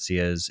local currency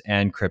is,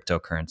 and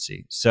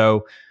cryptocurrency.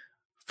 So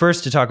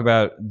first, to talk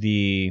about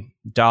the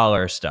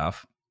dollar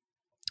stuff,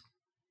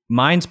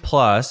 Mines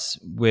Plus,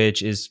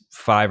 which is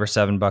 $5 or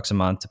 $7 a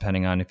month,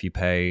 depending on if you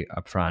pay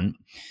upfront,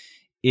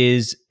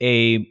 is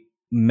a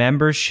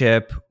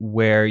membership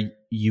where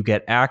you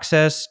get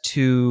access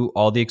to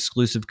all the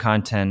exclusive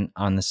content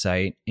on the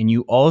site, and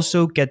you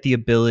also get the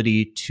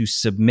ability to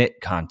submit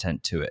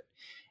content to it.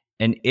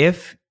 And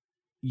if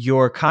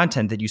your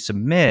content that you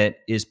submit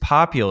is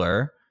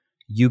popular,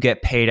 you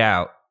get paid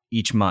out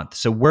each month.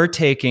 So we're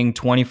taking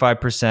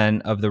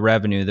 25% of the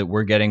revenue that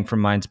we're getting from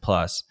Mines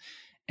Plus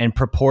and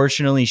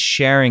proportionally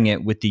sharing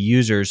it with the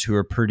users who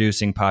are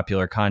producing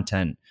popular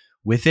content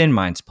within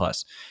Mines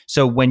Plus.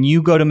 So when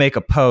you go to make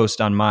a post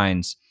on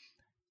Mines,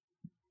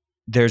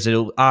 there's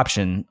an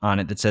option on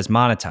it that says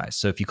monetize.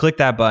 So if you click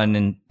that button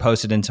and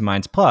post it into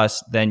Mines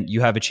Plus, then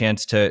you have a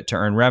chance to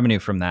earn revenue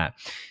from that.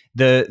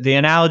 The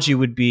analogy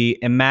would be,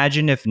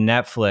 imagine if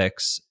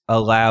Netflix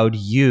allowed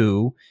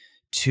you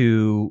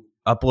to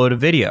upload a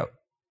video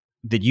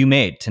that you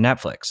made to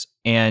Netflix.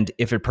 And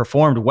if it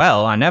performed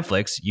well on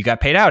Netflix, you got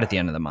paid out at the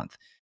end of the month.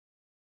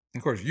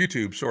 Of course,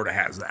 YouTube sort of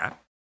has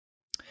that.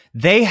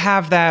 They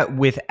have that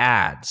with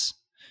ads.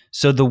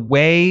 So the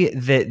way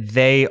that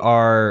they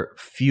are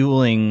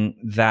fueling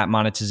that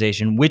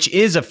monetization, which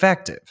is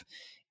effective,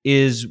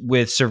 is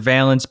with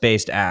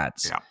surveillance-based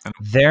ads. Yeah.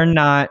 They're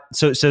not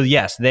so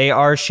yes, they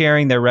are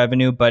sharing their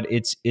revenue, but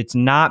it's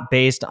not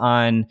based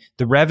on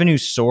the revenue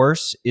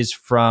source is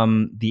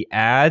from the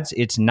ads,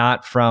 it's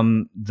not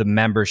from the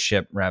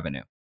membership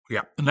revenue.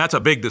 Yeah, and that's a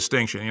big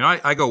distinction.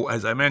 I go,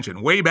 as I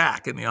mentioned, way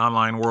back in the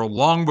online world,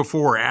 long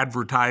before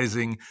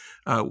advertising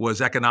was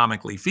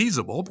economically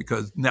feasible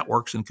because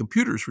networks and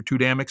computers were too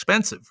damn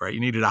expensive, right? You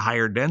needed a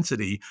higher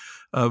density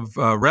of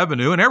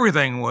revenue, and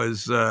everything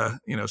was,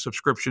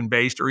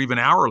 subscription-based or even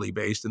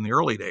hourly-based in the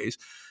early days.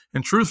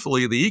 And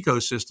truthfully, the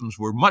ecosystems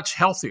were much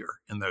healthier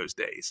in those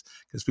days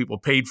because people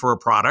paid for a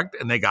product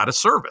and they got a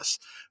service.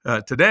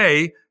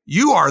 Today,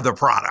 you are the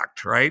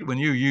product, right? When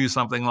you use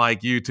something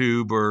like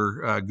YouTube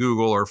or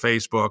Google or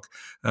Facebook,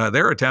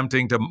 they're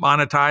attempting to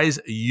monetize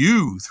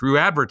you through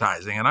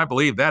advertising. And I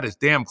believe that is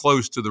damn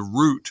close to the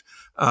root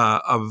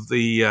of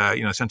the,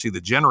 essentially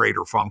the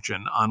generator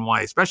function on why,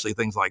 especially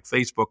things like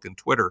Facebook and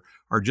Twitter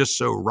are just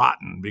so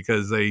rotten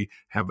because they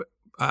have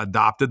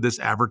adopted this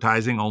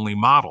advertising only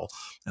model.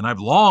 And I've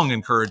long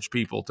encouraged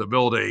people to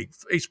build a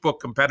Facebook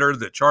competitor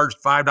that charged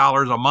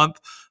 $5 a month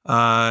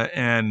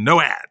and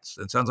no ads.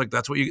 It sounds like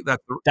that's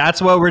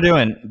what we're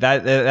doing.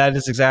 That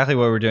is exactly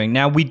what we're doing.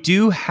 Now we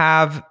do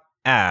have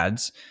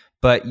ads,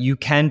 but you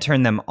can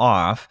turn them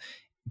off.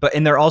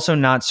 And they're also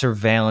not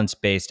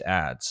surveillance-based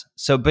ads.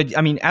 So, but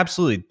I mean,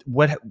 absolutely.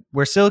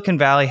 Where Silicon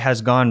Valley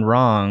has gone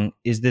wrong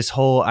is this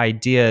whole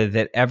idea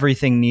that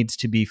everything needs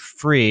to be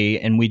free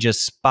and we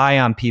just spy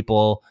on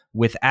people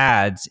with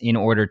ads in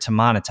order to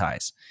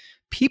monetize.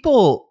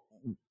 People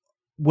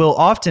will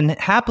often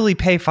happily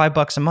pay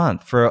 $5 a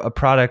month for a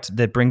product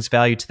that brings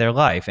value to their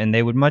life, and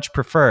they would much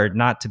prefer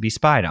not to be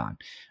spied on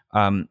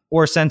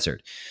or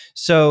censored.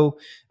 So,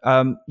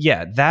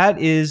 that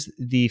is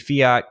the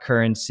fiat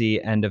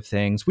currency end of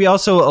things. We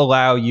also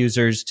allow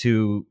users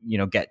to,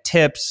 get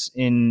tips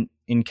in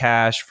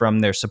cash from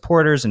their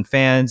supporters and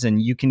fans, and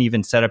you can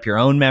even set up your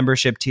own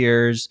membership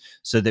tiers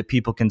so that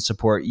people can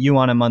support you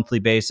on a monthly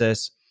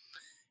basis.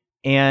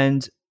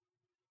 And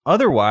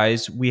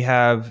otherwise, we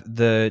have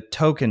the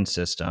token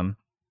system,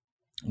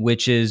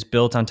 which is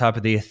built on top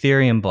of the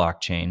Ethereum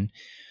blockchain.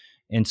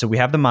 And so we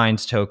have the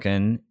Minds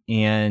token,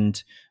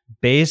 and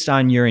based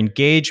on your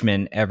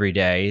engagement every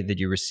day that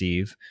you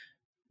receive,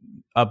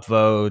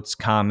 upvotes,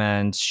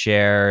 comments,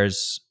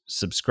 shares,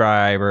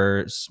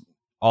 subscribers,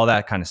 all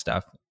that kind of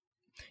stuff,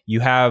 you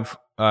have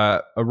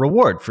a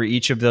reward for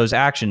each of those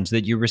actions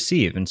that you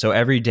receive. And so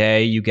every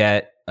day you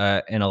get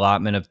an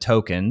allotment of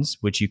tokens,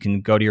 which you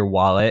can go to your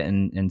wallet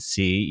and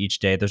see each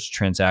day there's a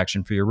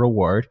transaction for your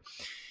reward.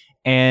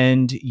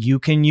 And you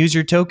can use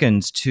your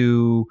tokens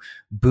to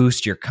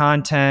boost your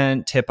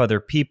content, tip other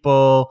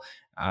people,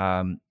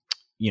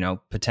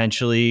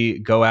 potentially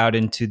go out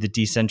into the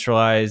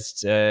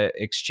decentralized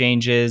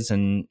exchanges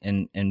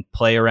and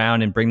play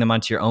around and bring them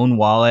onto your own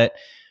wallet.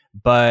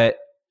 But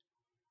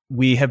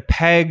we have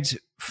pegged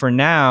for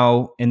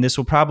now, and this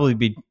will probably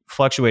be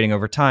fluctuating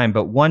over time,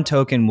 but one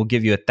token will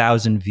give you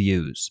 1,000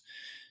 views.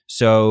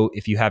 So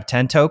if you have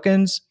 10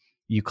 tokens,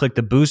 you click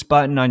the boost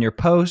button on your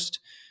post,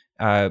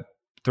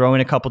 throw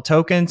in a couple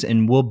tokens,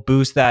 and we'll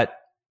boost that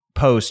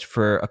post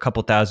for a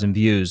couple thousand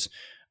views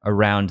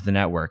around the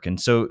network.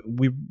 And so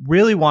we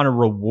really want to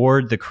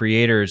reward the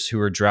creators who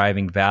are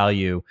driving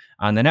value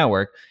on the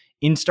network,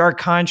 in stark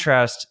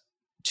contrast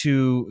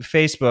to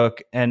Facebook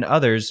and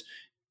others.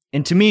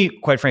 And to me,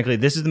 quite frankly,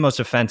 this is the most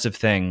offensive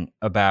thing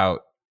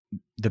about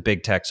the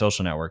big tech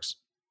social networks,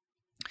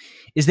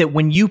 is that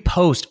when you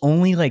post,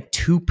 only like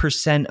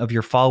 2% of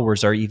your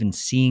followers are even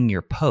seeing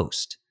your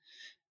post.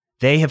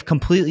 They have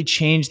completely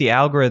changed the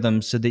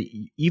algorithm so that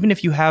even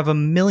if you have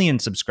 1 million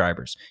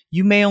subscribers,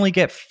 you may only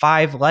get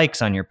 5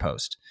 likes on your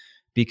post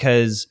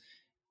because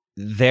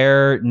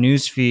their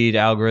newsfeed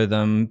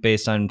algorithm,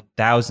 based on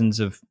thousands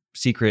of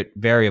secret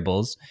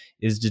variables,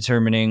 is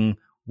determining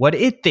what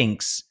it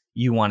thinks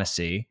you want to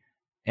see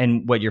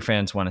and what your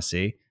fans want to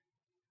see,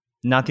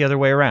 not the other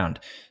way around.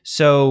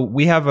 So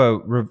we have a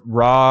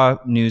raw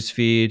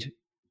newsfeed,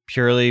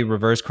 purely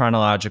reverse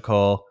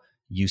chronological.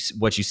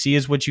 What you see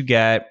is what you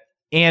get.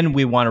 And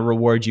we want to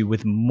reward you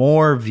with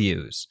more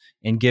views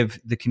and give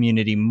the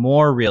community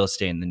more real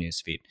estate in the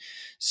newsfeed.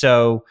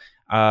 So,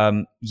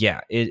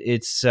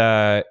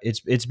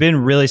 it's been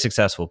really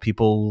successful.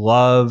 People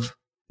love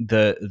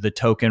the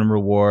token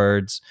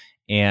rewards,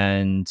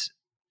 and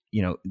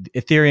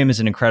Ethereum is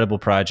an incredible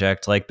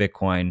project like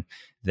Bitcoin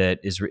that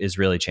is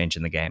really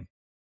changing the game.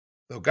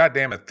 So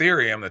goddamn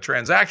Ethereum, the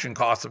transaction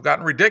costs have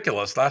gotten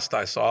ridiculous. Last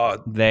I saw,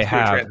 they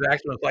have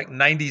transaction was like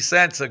 90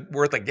 cents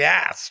worth of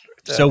gas.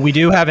 So we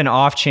do have an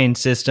off-chain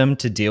system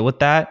to deal with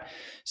that.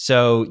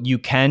 So you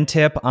can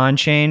tip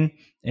on-chain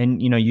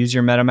and use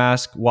your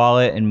MetaMask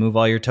wallet and move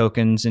all your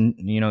tokens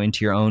into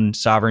your own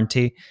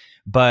sovereignty.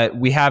 But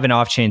we have an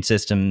off-chain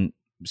system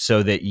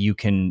so that you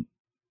can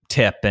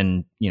tip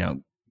and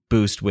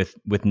boost with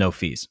no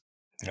fees.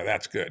 Yeah,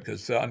 that's good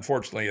because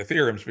unfortunately,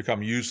 Ethereum's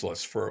become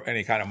useless for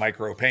any kind of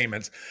micro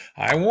payments.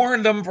 I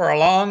warned them for a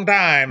long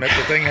time that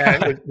the thing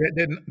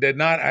did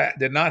not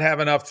have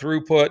enough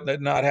throughput,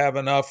 did not have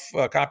enough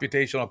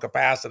computational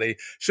capacity.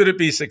 Should it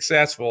be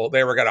successful,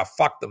 they were going to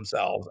fuck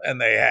themselves, and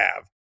they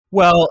have.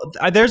 Well,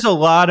 there's a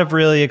lot of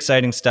really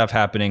exciting stuff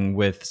happening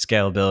with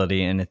scalability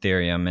in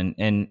Ethereum,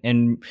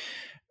 and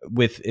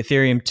with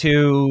Ethereum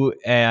 2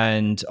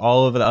 and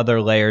all of the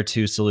other layer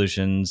 2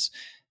 solutions,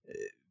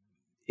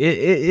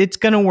 it's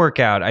going to work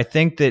out. I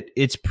think that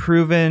it's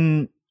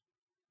proven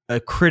a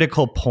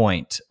critical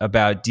point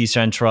about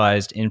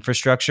decentralized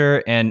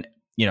infrastructure. And,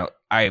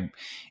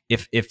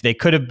 if they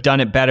could have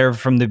done it better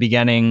from the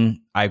beginning,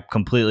 I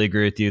completely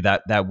agree with you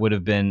that that would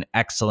have been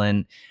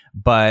excellent.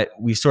 But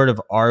we sort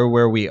of are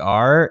where we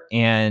are.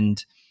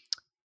 And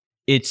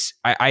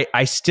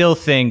I still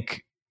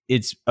think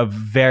it's a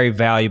very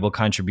valuable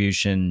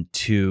contribution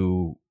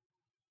to,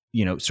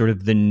 sort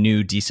of the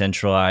new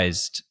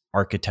decentralized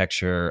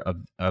architecture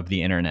of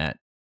the internet.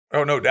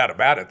 Oh, no doubt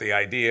about it. The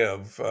idea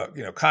of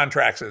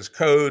contracts as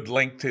code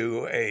linked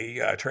to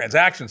a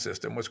transaction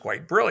system was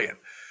quite brilliant.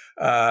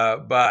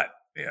 But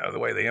the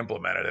way they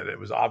implemented it, it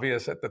was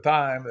obvious at the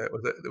time that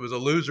it was a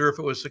loser if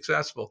it was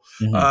successful.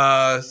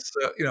 Mm-hmm.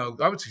 So,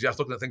 I would suggest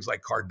looking at things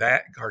like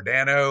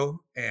Cardano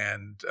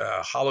and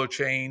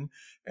Holochain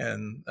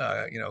and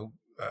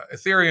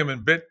Ethereum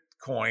and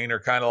Bitcoin are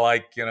kind of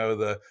like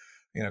the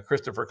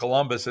Christopher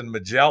Columbus and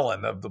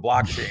Magellan of the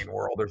blockchain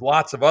world. There's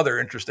lots of other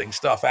interesting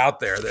stuff out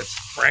there that's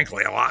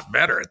frankly a lot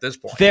better at this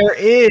point. There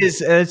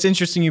is. It's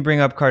interesting you bring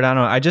up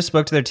Cardano. I just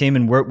spoke to their team,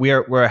 and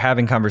we're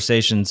having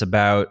conversations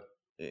about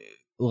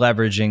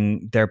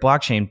leveraging their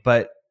blockchain.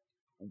 But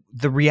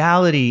the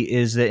reality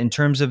is that in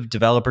terms of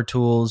developer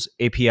tools,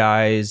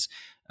 APIs,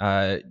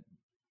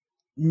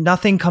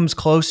 nothing comes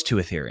close to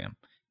Ethereum.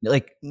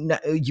 Like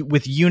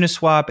with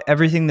Uniswap,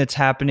 everything that's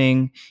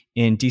happening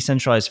in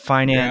decentralized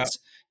finance.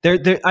 Yeah.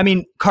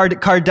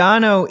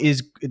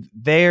 Cardano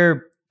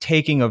they're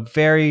taking a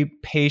very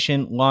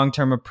patient,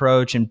 long-term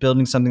approach and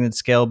building something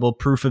that's scalable,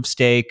 proof of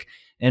stake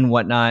and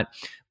whatnot.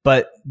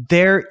 But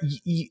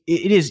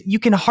you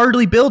can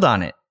hardly build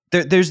on it.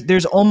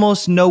 There's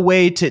almost no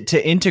way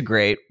to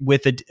integrate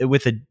with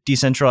a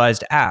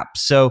decentralized app.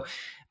 So,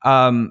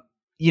 all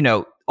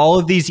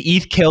of these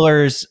ETH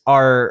killers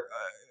are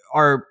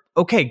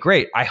okay,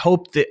 great.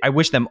 I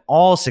wish them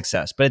all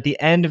success. But at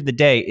the end of the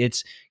day,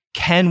 it's,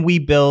 can we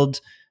build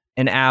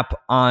an app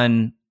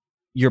on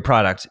your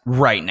product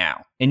right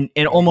now? And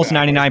almost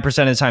 99% of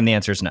the time, the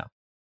answer is no.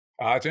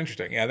 It's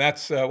interesting. Yeah,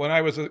 that's when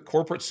I was a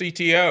corporate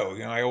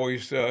CTO. I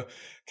always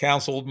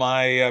counseled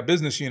my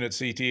business unit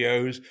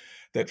CTOs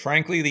that,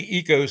 frankly, the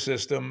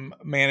ecosystem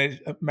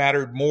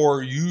mattered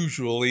more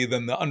usually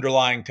than the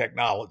underlying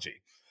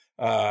technology.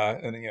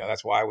 And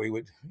that's why we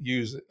would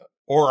use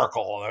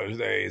Oracle in those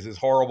days, as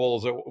horrible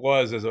as it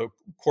was as a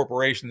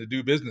corporation to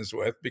do business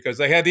with, because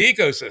they had the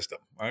ecosystem,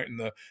 right? And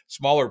the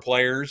smaller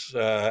players,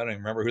 I don't even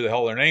remember who the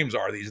hell their names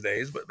are these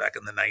days, but back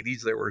in the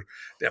 90s, there were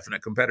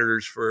definite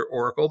competitors for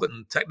Oracle that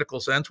in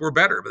technical sense were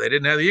better, but they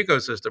didn't have the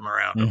ecosystem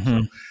around them.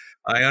 So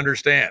I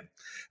understand.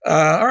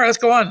 All right, let's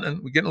go on.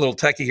 And we're getting a little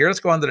techie here. Let's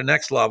go on to the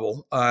next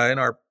level. In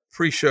our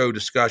pre-show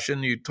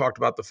discussion, you talked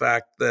about the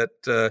fact that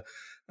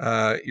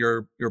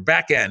your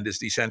back end is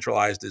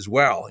decentralized as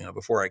well.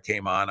 Before I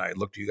came on, I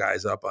looked you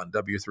guys up on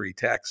W3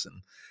 Techs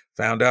and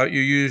found out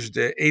you used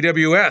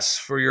AWS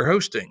for your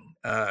hosting.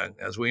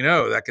 As we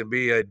know, that can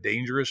be a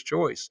dangerous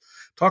choice.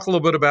 Talk a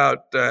little bit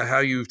about how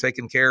you've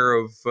taken care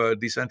of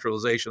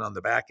decentralization on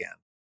the back end.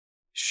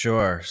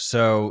 Sure.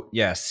 So,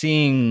 yeah,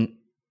 seeing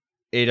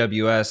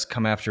AWS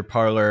come after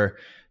Parler,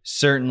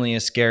 certainly a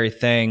scary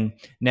thing.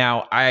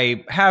 Now,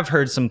 I have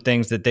heard some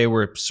things that they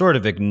were sort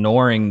of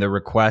ignoring the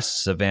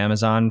requests of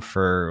Amazon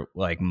for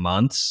like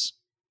months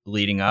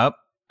leading up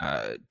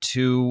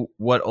to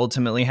what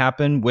ultimately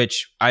happened,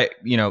 which I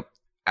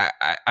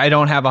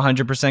don't have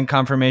 100%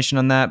 confirmation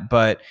on that.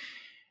 But,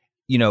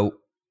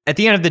 at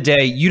the end of the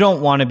day, you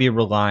don't want to be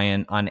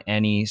reliant on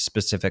any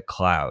specific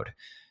cloud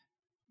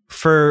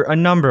for a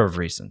number of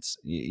reasons.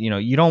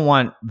 You don't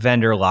want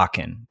vendor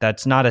lock-in.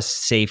 That's not a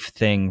safe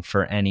thing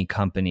for any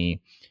company,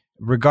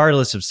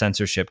 regardless of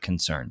censorship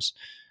concerns.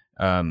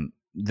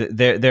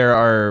 There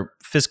are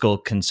fiscal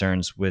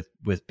concerns with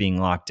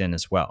being locked in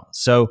as well.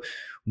 So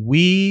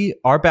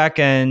our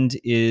backend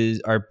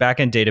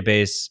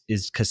database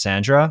is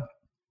Cassandra,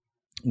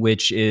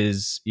 which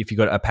is, if you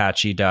go to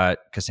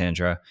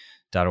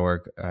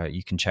apache.cassandra.org,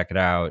 you can check it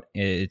out.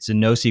 It's a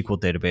NoSQL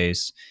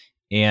database,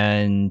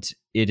 and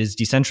it is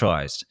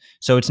decentralized.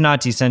 So it's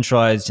not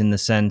decentralized in the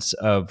sense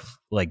of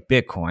like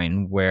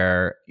Bitcoin,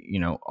 where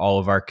all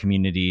of our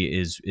community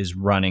is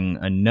running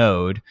a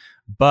node,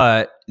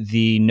 but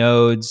the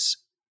nodes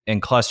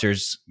and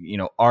clusters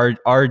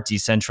are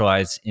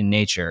decentralized in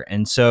nature.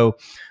 And so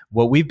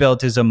what we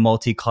built is a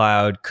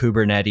multi-cloud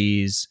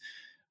Kubernetes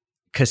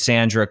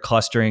Cassandra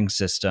clustering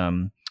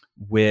system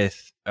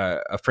with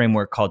a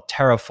framework called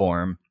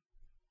Terraform.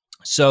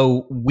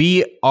 So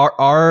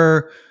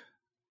our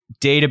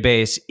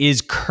database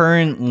is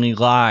currently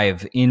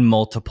live in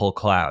multiple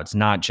clouds,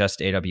 not just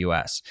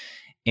AWS.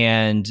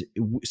 And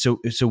so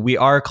we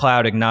are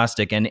cloud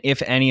agnostic. And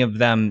if any of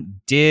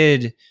them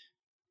did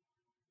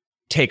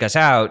take us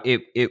out,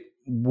 it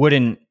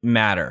wouldn't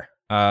matter.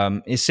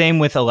 Same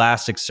with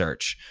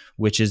Elasticsearch,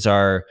 which is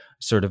our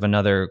sort of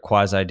another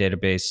quasi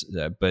database,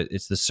 but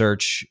it's the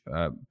search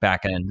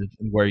backend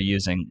we're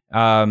using.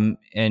 And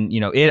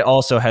it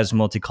also has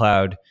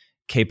multi-cloud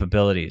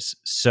capabilities.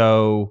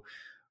 So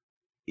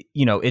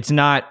it's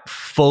not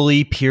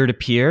fully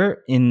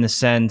peer-to-peer in the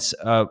sense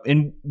of,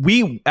 and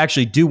we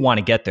actually do want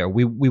to get there.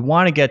 We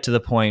want to get to the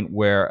point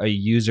where a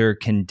user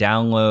can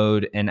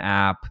download an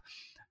app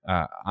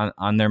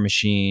on their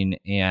machine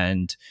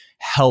and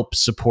help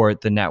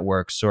support the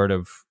network, sort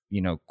of,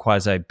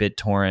 quasi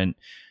BitTorrent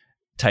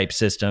type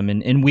system.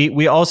 And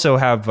we also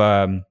have,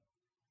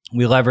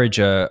 we leverage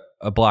a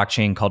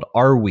blockchain called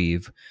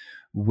Arweave,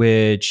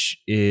 which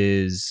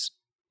is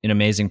an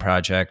amazing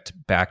project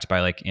backed by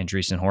like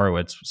Andreessen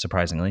Horowitz,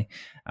 surprisingly,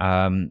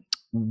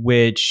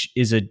 which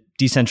is a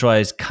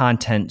decentralized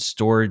content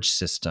storage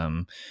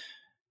system.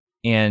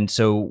 And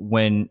so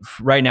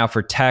right now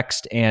for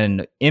text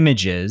and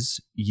images,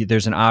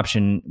 there's an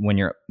option when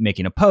you're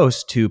making a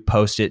post to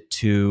post it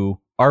to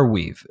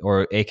Arweave,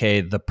 or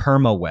aka the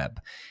permaweb.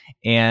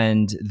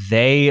 And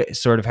they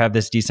sort of have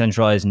this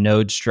decentralized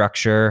node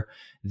structure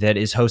that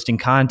is hosting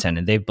content,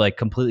 and they've like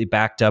completely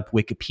backed up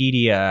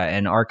Wikipedia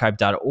and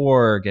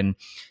archive.org and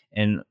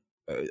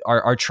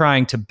are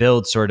trying to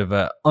build sort of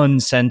a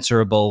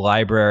uncensorable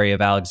library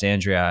of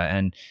Alexandria.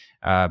 And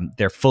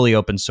they're fully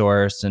open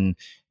source and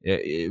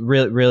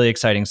really, really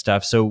exciting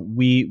stuff. So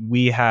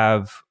we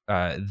have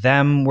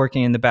them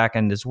working in the back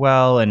end as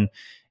well, and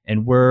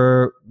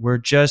we're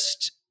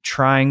just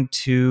trying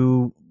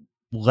to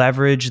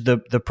leverage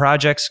the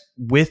projects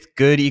with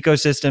good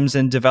ecosystems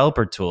and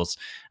developer tools,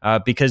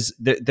 because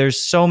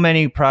there's so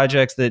many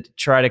projects that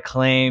try to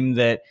claim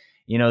that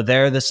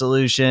they're the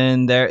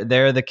solution,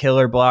 they're the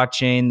killer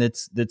blockchain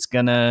that's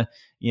gonna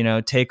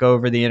take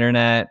over the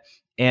internet.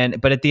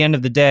 But at the end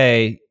of the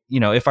day,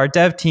 if our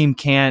dev team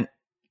can't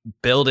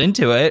build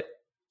into it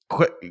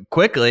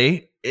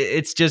quickly,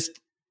 it's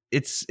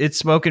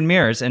smoke and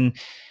mirrors. And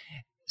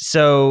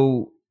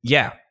so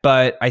yeah,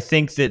 but I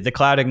think that the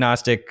cloud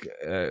agnostic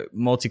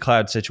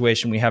multi-cloud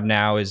situation we have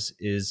now is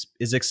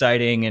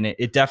exciting, and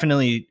it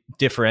definitely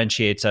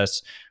differentiates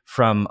us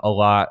from a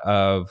lot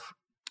of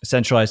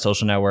centralized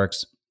social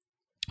networks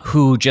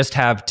who just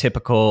have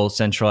typical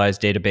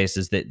centralized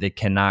databases that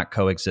cannot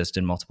coexist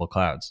in multiple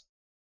clouds.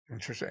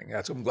 Interesting.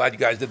 I'm glad you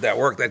guys did that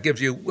work. That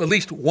gives you at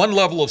least one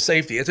level of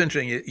safety. It's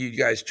interesting you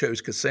guys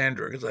chose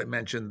Cassandra, because I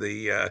mentioned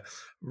the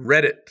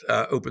Reddit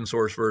open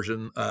source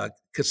version.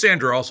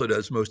 Cassandra also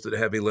does most of the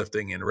heavy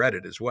lifting in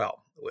Reddit as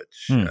well,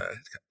 which is kind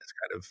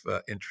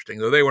of interesting.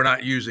 Though they were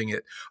not using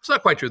it. It's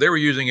not quite true. They were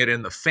using it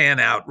in the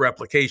fan-out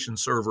replication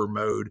server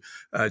mode,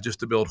 just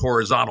to build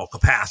horizontal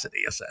capacity,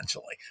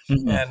 essentially.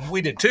 Mm-hmm. And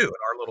we did too in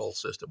our little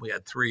system. We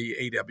had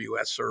 3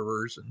 AWS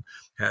servers and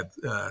had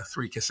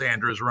 3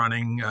 Cassandras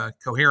running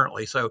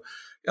coherently. So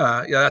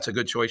yeah, that's a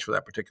good choice for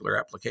that particular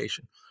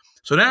application.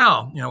 So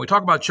now, we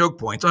talk about choke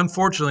points.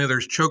 Unfortunately,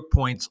 there's choke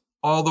points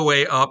all the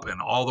way up and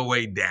all the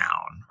way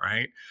down,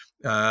 right?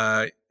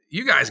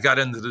 You guys got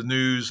into the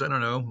news, I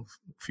don't know,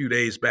 a few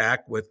days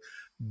back with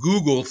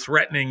Google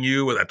threatening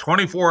you with a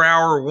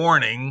 24-hour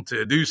warning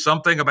to do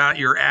something about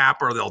your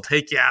app or they'll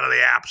take you out of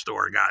the App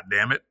Store. God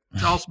damn it.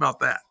 Tell us about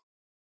that.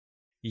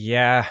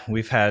 Yeah,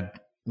 we've had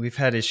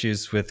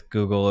issues with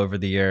Google over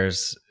the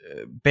years.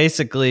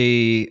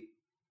 Basically,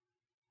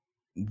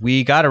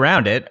 we got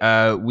around it.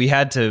 We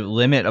had to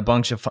limit a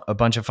bunch of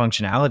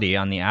functionality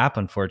on the app.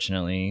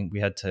 Unfortunately, we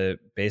had to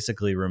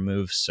basically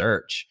remove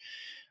search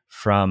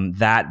from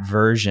that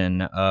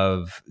version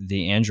of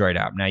the Android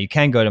app. Now you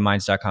can go to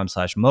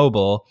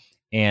minds.com/mobile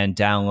and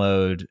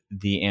download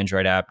the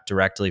Android app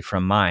directly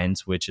from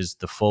Minds, which is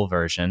the full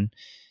version.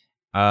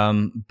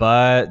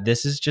 But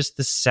this is just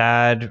the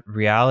sad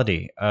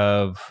reality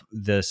of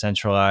the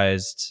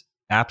centralized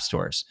app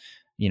stores.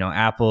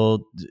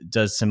 Apple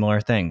does similar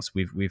things.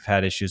 We've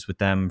had issues with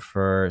them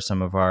for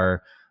some of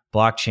our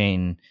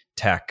blockchain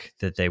tech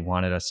that they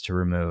wanted us to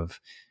remove.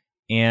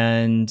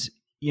 And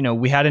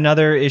we had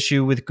another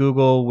issue with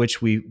Google,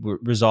 which we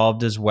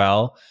resolved as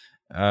well,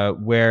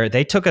 where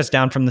they took us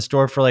down from the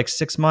store for like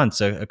 6 months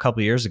a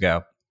couple of years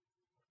ago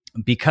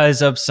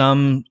because of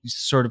some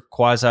sort of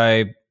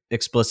quasi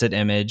explicit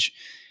image.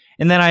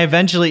 And then I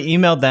eventually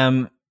emailed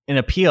them an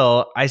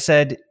appeal. I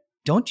said,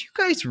 don't you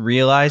guys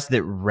realize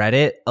that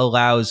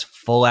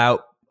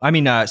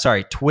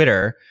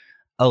Twitter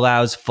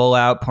allows full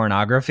out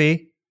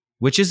pornography?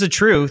 Which is a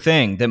true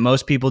thing that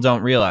most people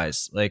don't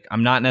realize. Like,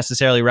 I'm not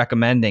necessarily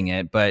recommending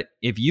it, but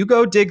if you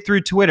go dig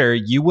through Twitter,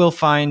 you will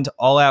find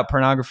all out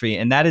pornography,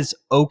 and that is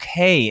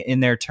okay in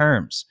their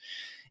terms.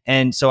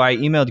 And so I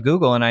emailed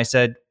Google and I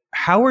said,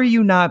 how are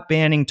you not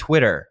banning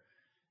Twitter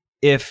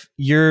if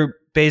you're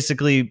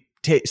basically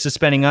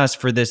suspending us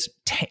for this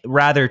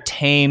rather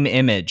tame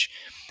image?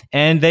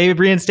 And they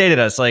reinstated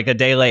us like a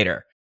day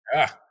later.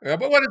 But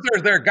what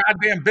is their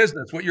goddamn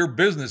business? What your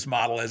business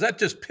model is? That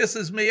just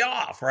pisses me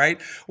off,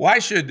 right? Why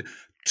should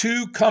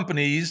two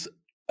companies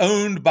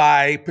owned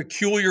by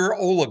peculiar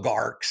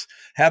oligarchs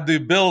have the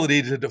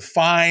ability to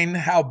define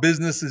how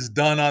business is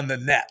done on the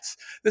nets?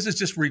 This is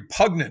just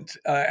repugnant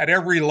at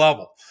every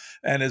level.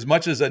 And as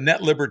much as a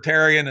net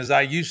libertarian as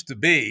I used to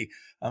be,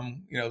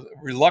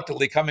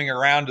 reluctantly coming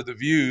around to the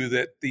view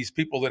that these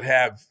people that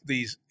have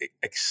these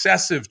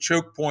excessive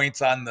choke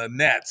points on the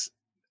nets,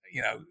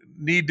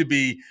 need to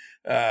be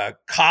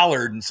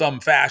collared in some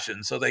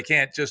fashion, so they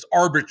can't just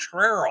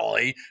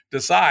arbitrarily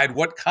decide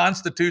what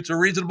constitutes a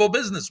reasonable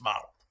business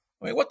model.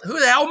 I mean, who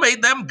the hell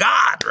made them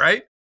God,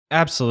 right?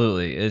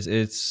 Absolutely.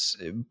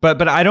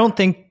 But I don't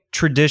think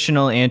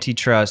traditional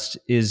antitrust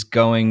is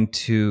going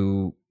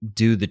to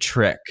do the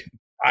trick.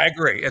 I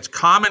agree. It's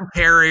common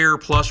carrier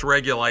plus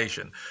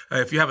regulation.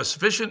 If you have a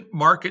sufficient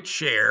market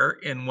share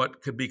in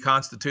what could be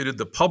constituted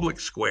the public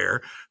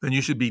square, then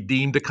you should be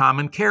deemed a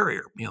common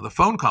carrier. The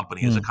phone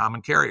company is a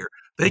common carrier.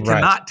 They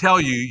cannot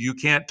tell you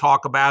can't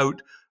talk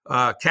about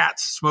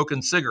cats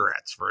smoking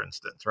cigarettes, for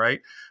instance, right?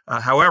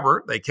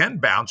 However, they can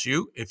bounce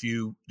you if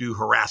you do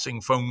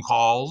harassing phone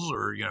calls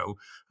or,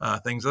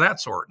 things of that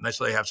sort. And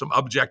they have some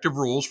objective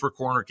rules for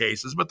corner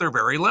cases, but they're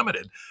very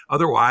limited.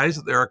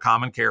 Otherwise, they're a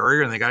common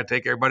carrier and they got to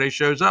take everybody who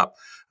shows up.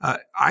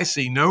 I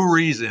see no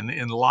reason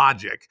in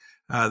logic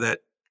that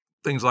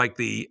things like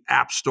the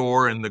App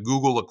Store and the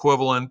Google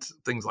equivalent,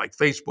 things like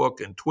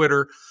Facebook and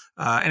Twitter,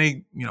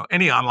 any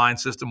online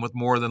system with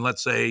more than,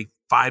 let's say,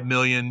 5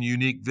 million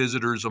unique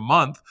visitors a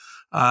month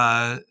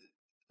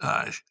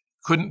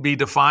couldn't be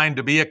defined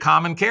to be a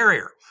common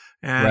carrier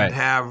and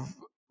have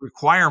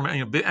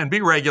requirement and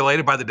be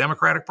regulated by the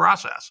democratic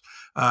process,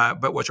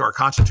 but which our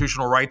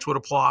constitutional rights would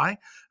apply.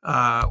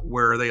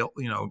 Where they,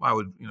 I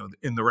would,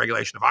 in the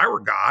regulation, if I were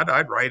God,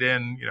 I'd write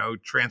in,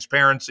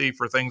 transparency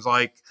for things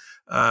like,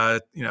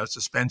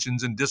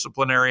 suspensions and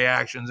disciplinary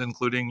actions,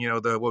 including,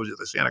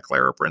 the Santa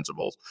Clara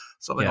principles,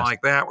 something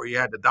like that, where you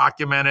had to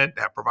document it,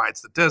 that provide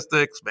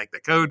statistics, make the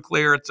code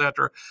clear, et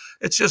cetera.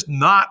 It's just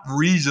not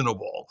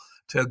reasonable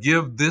to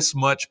give this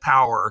much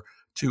power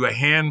to a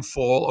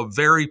handful of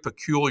very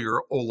peculiar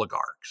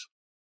oligarchs.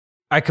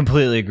 I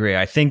completely agree.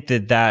 I think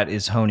that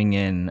is honing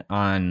in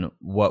on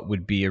what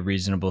would be a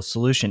reasonable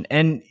solution.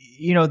 And,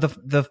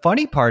 the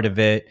funny part of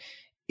it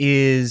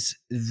is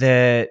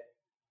that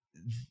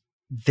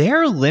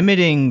they're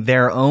limiting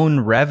their own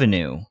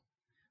revenue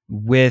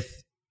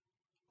with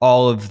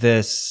all of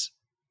this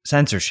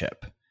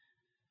censorship.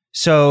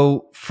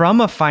 So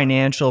from a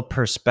financial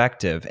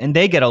perspective, and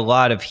they get a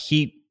lot of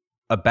heat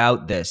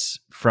about this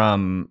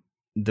from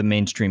the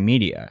mainstream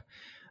media,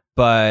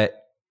 but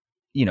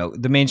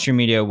the mainstream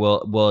media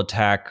will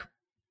attack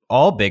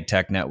all big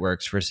tech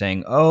networks for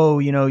saying, "Oh,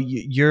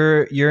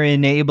 you're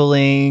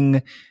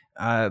enabling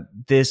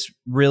this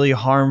really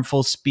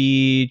harmful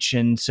speech,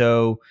 and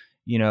so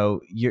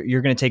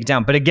you're going to take it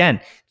down." But again,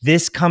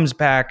 this comes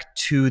back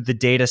to the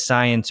data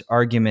science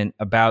argument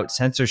about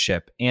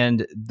censorship,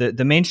 and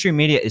the mainstream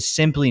media is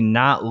simply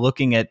not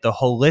looking at the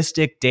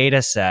holistic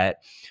data set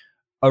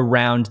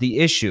around the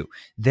issue.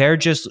 They're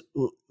just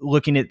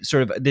looking at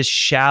sort of this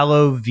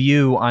shallow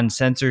view on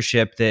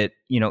censorship that,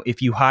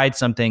 if you hide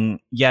something,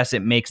 yes,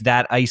 it makes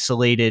that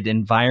isolated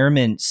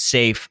environment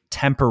safe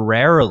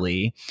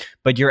temporarily,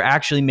 but you're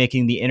actually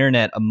making the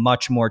internet a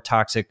much more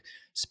toxic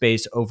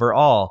space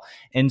overall.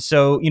 And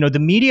so, the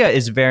media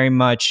is very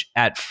much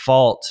at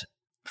fault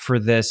for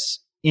this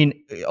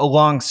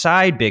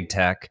alongside big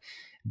tech,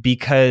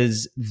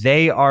 because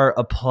they are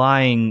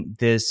applying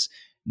this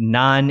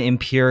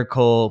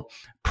non-empirical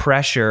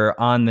pressure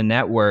on the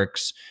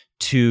networks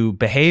to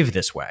behave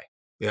this way.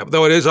 Yeah,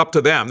 though it is up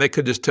to them. They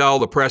could just tell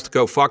the press to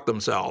go fuck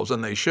themselves,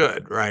 and they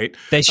should, right?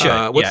 They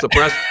should. What's the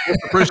press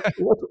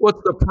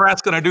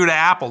going to do to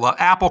Apple?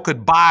 Apple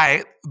could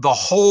buy the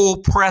whole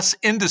press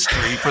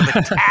industry for the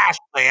cash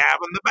they have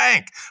in the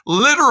bank,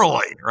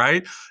 literally,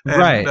 right?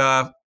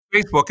 And,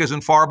 Facebook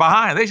isn't far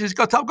behind. They just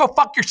go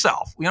fuck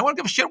yourself. I don't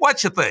give a shit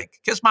what you think.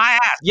 Kiss my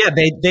ass. Yeah,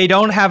 they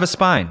don't have a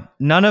spine.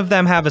 None of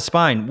them have a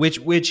spine,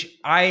 which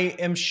I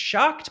am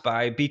shocked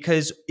by,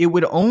 because it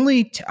would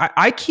only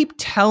I keep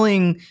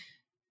saying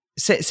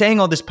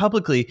all this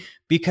publicly,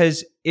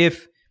 because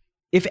if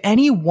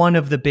any one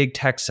of the big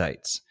tech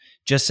sites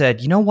just said,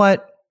 you know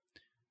what,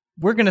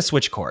 we're going to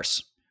switch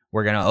course.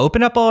 We're going to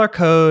open up all our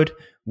code.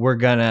 We're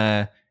going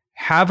to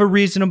have a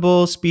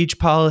reasonable speech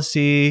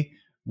policy.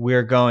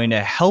 We're going to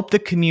help the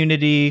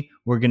community.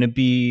 We're going to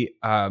be,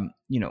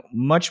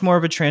 much more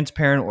of a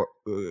transparent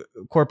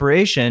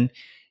corporation.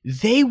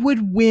 They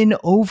would win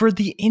over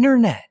the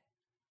internet.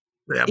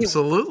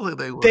 Absolutely,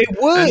 they would. They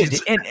would.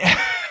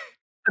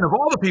 And of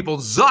all the people,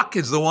 Zuck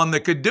is the one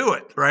that could do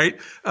it, right?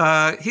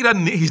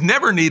 He's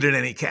never needed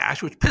any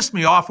cash, which pissed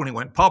me off when he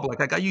went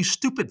public. I got, you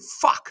stupid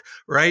fuck,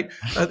 right?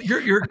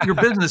 Your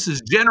business is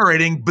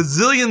generating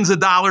bazillions of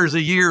dollars a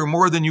year,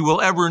 more than you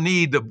will ever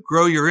need to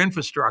grow your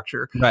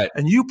infrastructure. Right.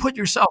 And you put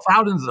yourself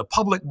out into the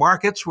public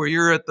markets where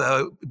you're at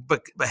the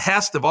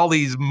behest of all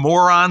these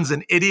morons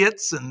and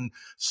idiots and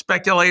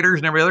speculators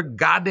and every other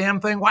goddamn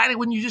thing. Why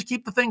wouldn't you just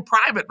keep the thing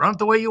private, run it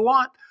the way you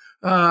want?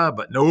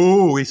 But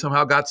no, he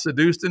somehow got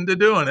seduced into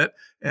doing it.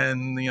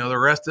 And, the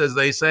rest, as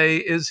they say,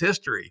 is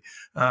history.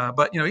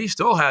 But, he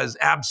still has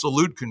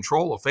absolute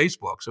control of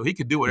Facebook. So he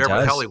could do whatever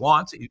the hell he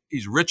wants.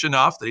 He's rich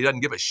enough that he doesn't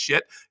give a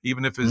shit.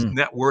 Even if his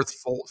net worth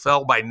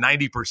fell by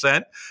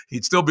 90%,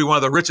 he'd still be one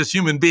of the richest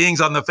human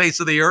beings on the face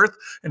of the earth.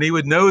 And he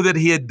would know that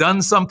he had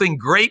done something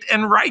great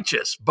and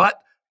righteous.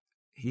 But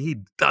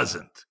he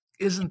doesn't.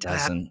 Isn't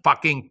that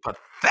fucking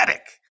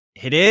pathetic?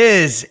 It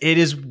is. It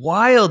is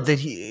wild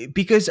that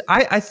because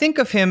I think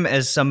of him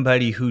as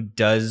somebody who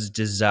does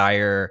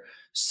desire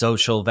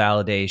social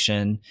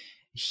validation.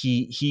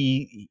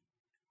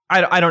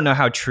 I don't know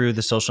how true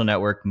the Social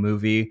Network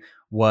movie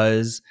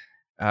was.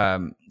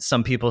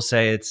 Some people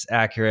say it's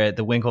accurate.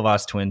 The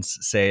Winklevoss twins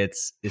say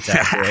it's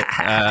accurate,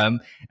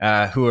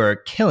 who are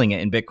killing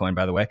it in Bitcoin,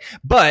 by the way.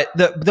 But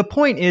the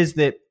point is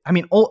that,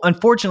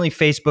 unfortunately,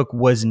 Facebook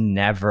was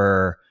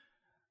never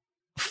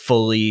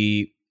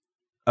fully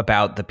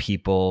about the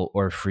people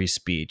or free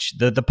speech.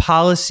 The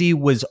policy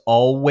was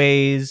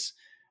always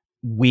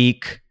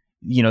weak.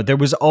 There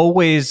was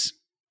always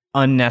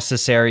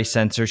unnecessary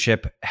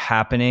censorship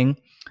happening.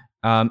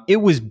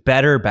 It was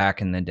better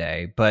back in the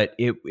day, but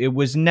it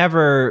was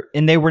never,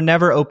 and they were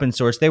never open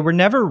source. They were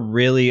never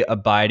really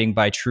abiding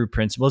by true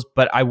principles.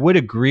 But I would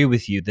agree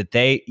with you that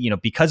they,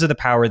 because of the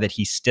power that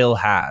he still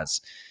has,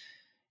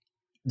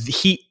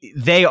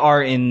 they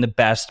are in the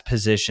best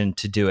position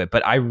to do it,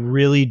 but I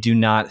really do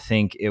not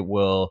think it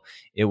will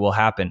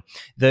happen.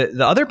 The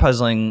other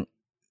puzzling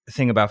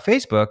thing about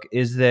Facebook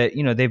is that,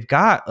 they've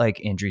got like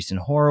Andreessen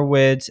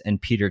Horowitz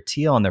and Peter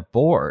Thiel on their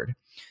board.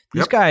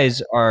 These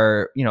guys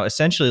are,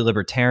 essentially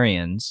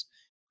libertarians.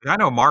 I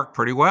know Mark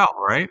pretty well,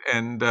 right?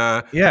 And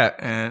Peter,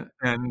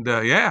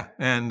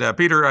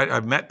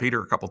 I've met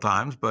Peter a couple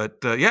times,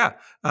 but and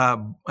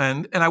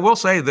I will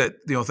say that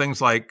things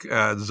like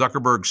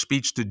Zuckerberg's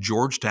speech to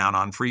Georgetown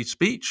on free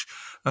speech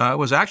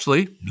was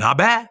actually not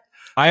bad.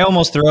 I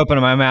almost threw up in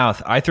my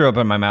mouth. I threw up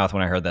in my mouth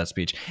when I heard that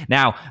speech.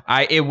 Now,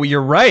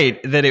 you're right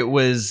that it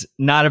was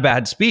not a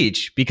bad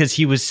speech because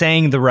he was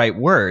saying the right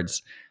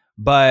words,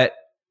 but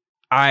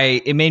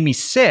it made me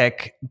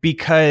sick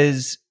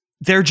because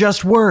they're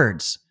just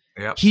words.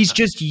 Yep. He's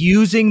just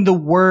using the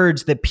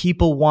words that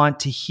people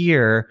want to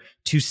hear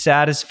to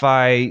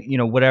satisfy,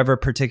 whatever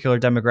particular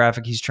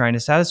demographic he's trying to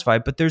satisfy.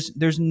 But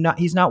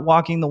he's not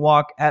walking the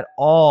walk at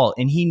all.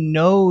 And he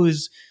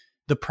knows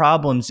the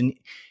problems. And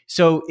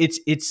so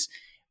it's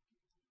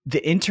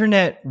the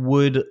internet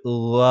would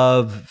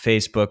love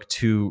Facebook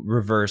to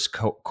reverse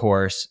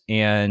course.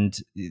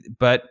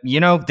 But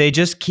they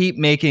just keep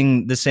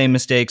making the same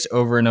mistakes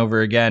over and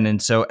over again.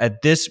 And so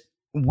at this,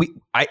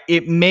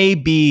 it may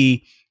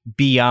be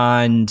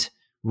beyond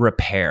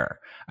repair.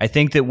 I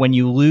think that when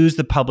you lose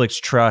the public's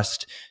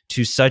trust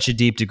to such a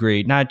deep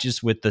degree, not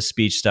just with the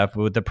speech stuff,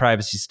 but with the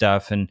privacy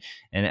stuff and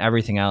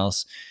everything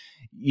else,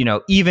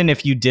 even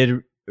if you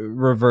did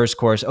reverse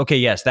course, okay,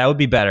 yes, that would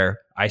be better.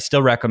 I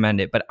still recommend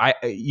it, but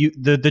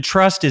the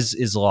trust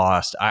is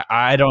lost.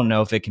 I don't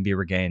know if it can be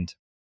regained.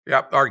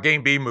 Yeah, our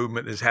Game B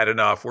movement has had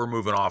enough. We're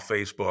moving off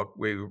Facebook.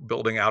 We're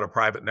building out a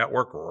private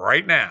network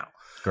right now.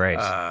 Great.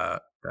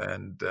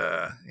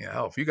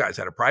 If you guys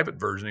had a private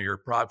version of your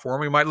platform,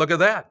 we might look at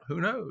that.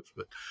 Who knows?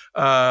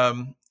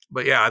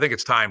 But yeah, I think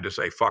it's time to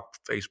say fuck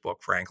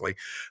Facebook, frankly.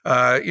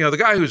 The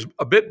guy who's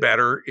a bit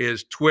better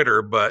is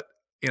Twitter, but,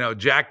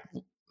 Jack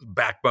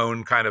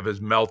backbone kind of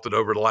has melted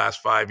over the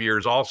last 5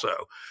 years also.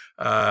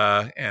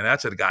 And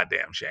that's a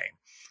goddamn shame.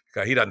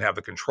 He doesn't have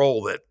the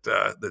control that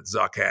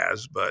Zuck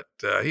has, but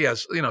he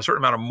has a certain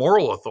amount of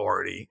moral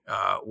authority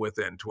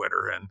within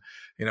Twitter, and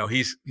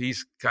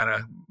he's kind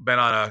of been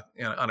on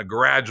a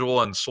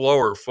gradual and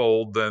slower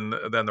fold than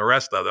the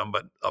rest of them,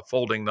 but a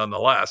folding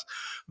nonetheless.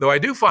 Though I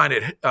do find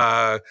it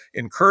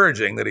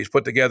encouraging that he's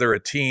put together a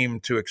team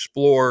to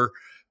explore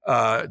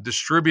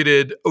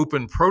distributed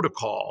open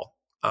protocol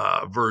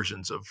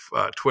versions of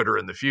Twitter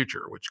in the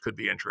future, which could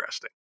be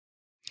interesting.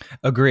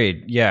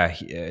 Agreed. Yeah.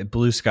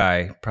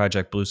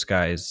 Project Blue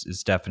Sky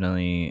is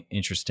definitely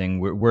interesting.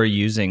 We're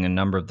using a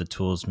number of the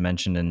tools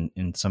mentioned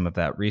in some of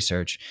that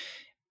research.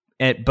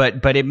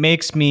 But it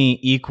makes me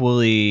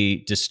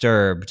equally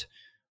disturbed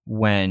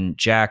when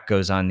Jack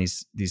goes on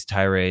these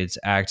tirades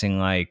acting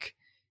like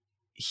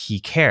he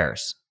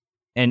cares.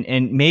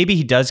 And maybe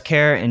he does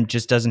care and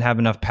just doesn't have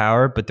enough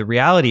power. But the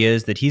reality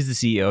is that he's the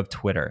CEO of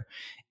Twitter.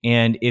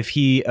 And if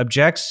he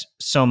objects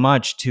so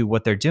much to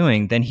what they're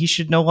doing, then he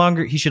should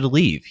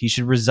leave. He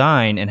should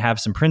resign and have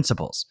some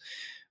principles.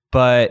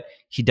 But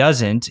he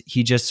doesn't.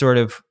 He just sort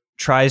of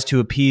tries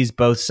to appease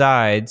both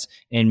sides.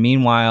 And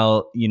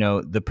meanwhile,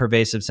 the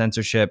pervasive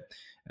censorship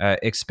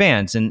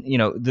expands. And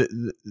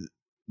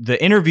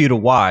the interview to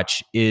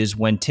watch is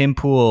when Tim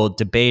Pool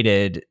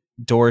debated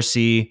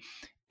Dorsey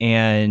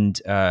and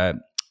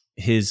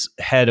his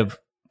head of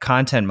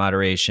content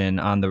moderation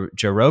on the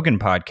Joe Rogan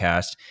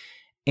podcast,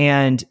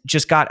 and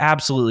just got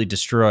absolutely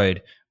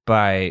destroyed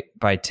by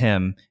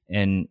Tim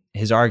and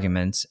his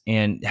arguments,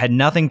 and had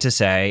nothing to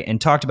say,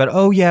 and talked about,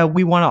 oh yeah,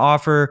 we want to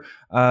offer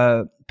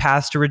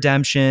paths to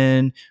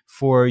redemption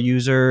for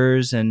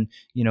users, and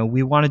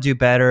we want to do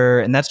better.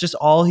 And that's just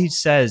all he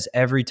says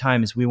every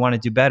time, is we want to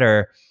do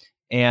better.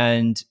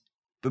 And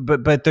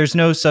but there's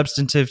no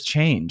substantive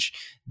change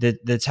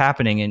that's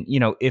happening. And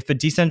if a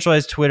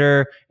decentralized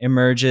Twitter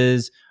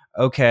emerges,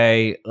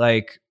 okay,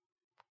 like,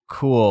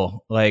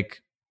 cool,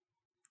 like,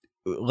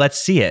 let's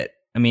see it.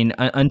 I mean,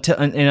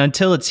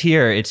 until it's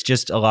here, it's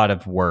just a lot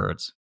of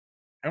words.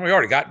 And we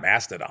already got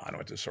Mastodon,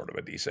 which is sort of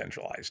a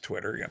decentralized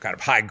Twitter, kind of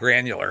high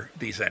granular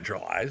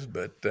decentralized,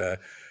 but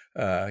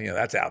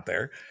that's out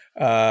there.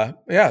 But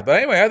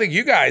anyway, I think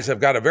you guys have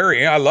got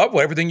I love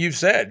everything you've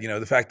said.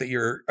 The fact that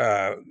you're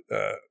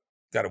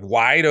got a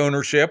wide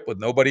ownership with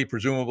nobody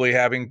presumably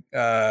having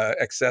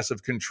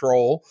excessive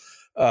control,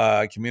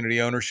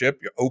 community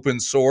ownership, open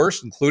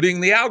source,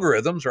 including the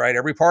algorithms, right?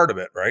 Every part of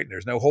it, right?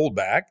 There's no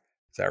holdback.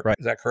 Right.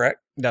 Is that correct?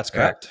 That's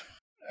correct.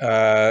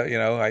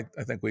 I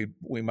think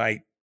we might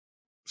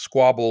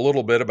squabble a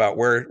little bit about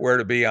where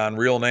to be on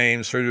real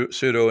names,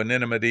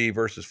 pseudo-anonymity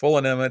versus full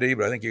anonymity,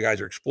 but I think you guys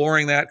are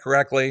exploring that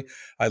correctly.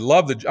 I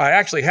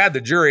actually had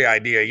the jury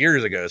idea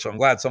years ago, so I'm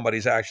glad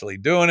somebody's actually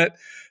doing it.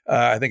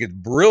 I think it's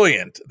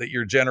brilliant that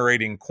you're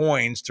generating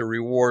coins to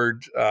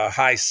reward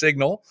high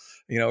signal.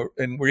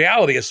 In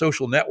reality, a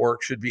social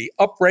network should be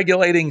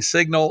upregulating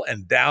signal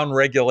and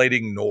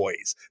downregulating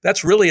noise.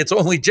 That's really its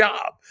only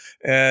job.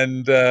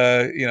 And,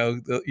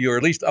 you're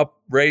at least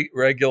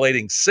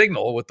regulating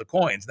signal with the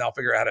coins. Now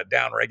figure out how to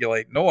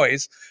downregulate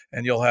noise,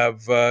 and you'll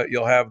have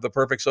the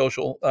perfect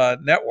social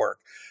network.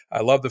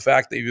 I love the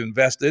fact that you've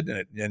invested in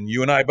it, and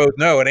you and I both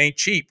know it ain't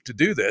cheap to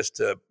do this,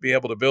 to be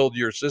able to build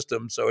your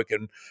system so it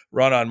can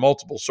run on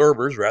multiple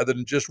servers rather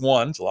than just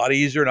one. It's a lot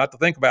easier not to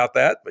think about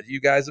that, but you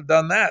guys have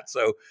done that.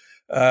 So,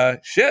 I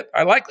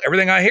like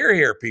everything I hear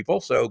here, people.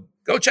 So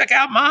go check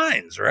out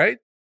Minds, right?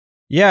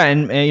 Yeah,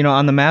 and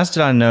on the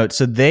Mastodon note,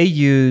 so they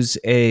use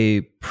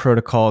a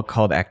protocol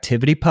called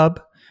ActivityPub,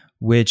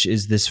 which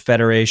is this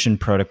federation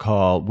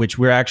protocol, which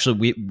we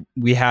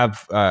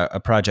have a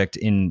project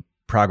in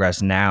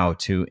progress now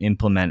to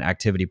implement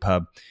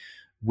ActivityPub,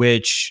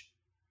 which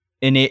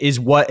is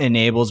what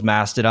enables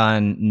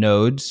Mastodon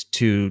nodes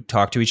to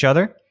talk to each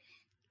other.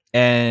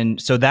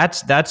 And so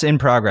that's in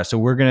progress. So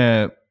we're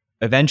going to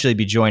eventually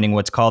be joining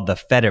what's called the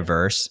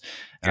Fediverse,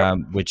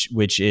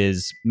 which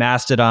is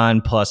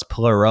Mastodon plus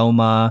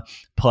Pleroma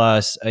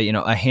plus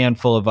a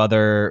handful of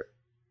other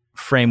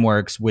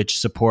frameworks which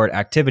support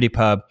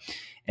ActivityPub.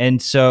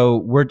 And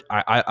so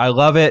I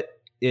love it.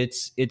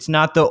 It's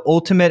not the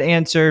ultimate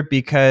answer,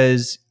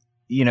 because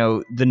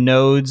the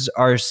nodes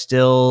are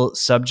still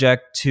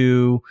subject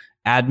to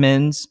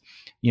admins.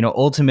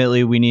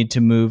 Ultimately we need to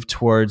move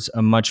towards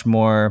a much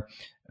more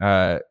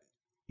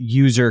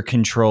user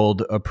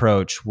controlled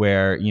approach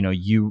where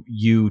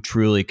you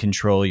truly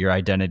control your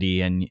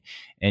identity and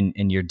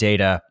your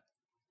data.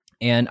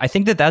 And I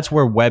think that's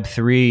where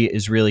Web3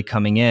 is really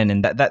coming in,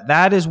 and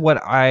that is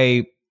what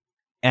I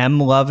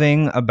am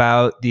loving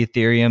about the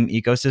Ethereum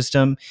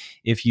ecosystem.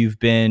 If you've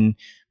been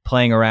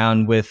playing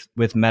around with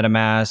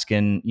MetaMask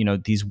and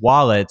these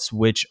wallets,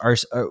 which are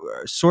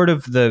sort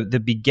of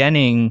the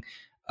beginning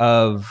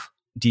of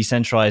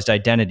decentralized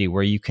identity,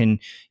 where you can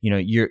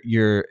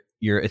your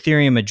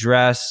Ethereum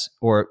address,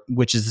 or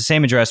which is the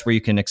same address where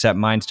you can accept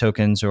Minds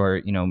tokens,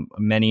 or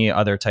many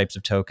other types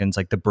of tokens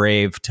like the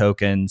Brave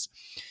tokens,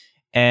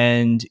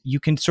 and you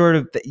can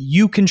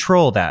you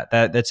control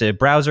that's a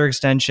browser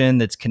extension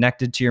that's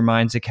connected to your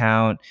Minds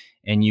account,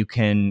 and you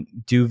can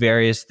do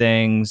various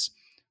things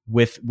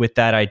with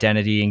that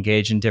identity,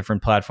 engage in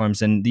different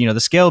platforms. And the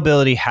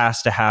scalability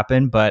has to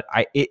happen, but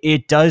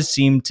it does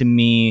seem to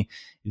me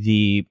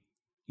the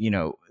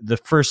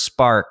first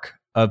spark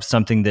of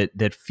something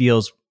that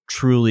feels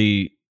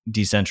truly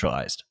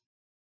decentralized.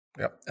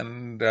 Yep,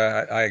 and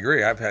I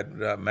agree. I've had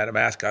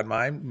MetaMask on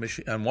my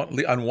machine, on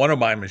one of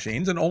my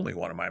machines, and only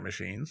one of my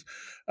machines,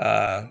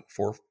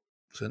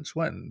 since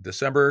when?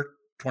 December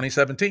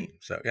 2017.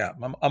 So yeah,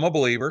 I'm a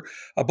believer,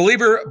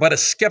 but a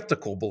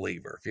skeptical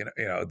believer.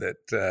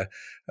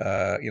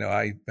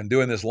 I've been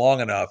doing this long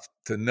enough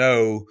to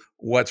know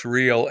what's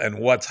real and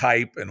what's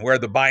hype and where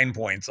the bind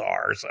points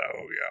are. So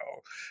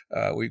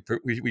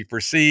we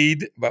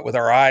proceed, but with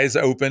our eyes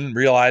open,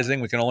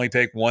 realizing we can only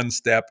take one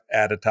step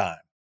at a time.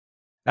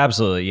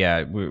 Absolutely,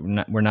 yeah.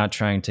 We're not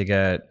trying to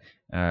get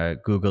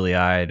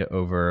googly-eyed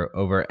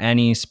over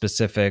any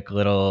specific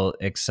little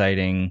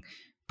exciting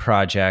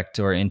project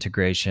or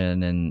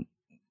integration, and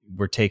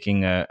we're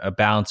taking a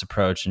balanced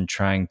approach and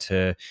trying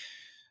to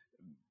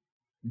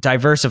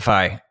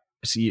diversify.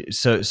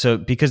 So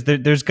because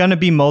there's going to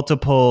be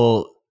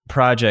multiple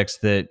projects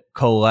that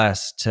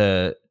coalesce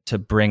to to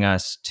bring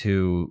us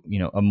to,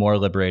 a more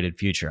liberated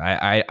future.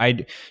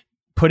 I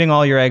putting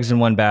all your eggs in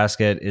one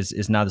basket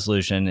is not the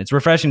solution. It's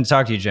refreshing to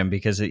talk to you, Jim,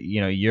 because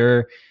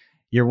you're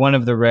one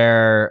of the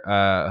rare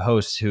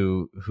hosts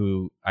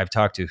who I've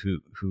talked to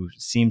who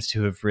seems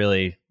to have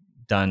really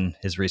done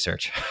his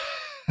research.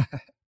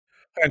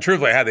 And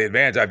truthfully, I had the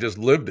advantage. I've just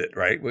lived it,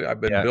 right?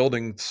 I've been Yeah.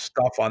 building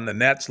stuff on the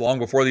nets long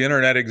before the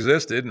internet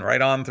existed, and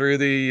right on through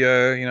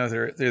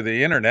through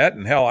the internet.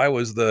 And hell, I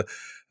was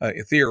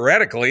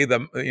theoretically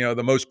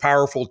the most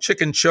powerful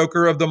chicken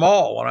choker of them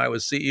all when I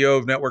was CEO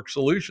of Network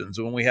Solutions,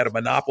 when we had a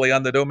monopoly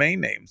on the domain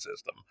name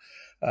system.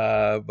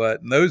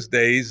 But in those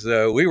days,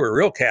 we were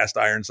real cast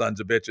iron sons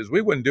of bitches.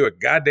 We wouldn't do a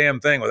goddamn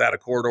thing without a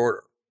court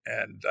order.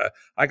 And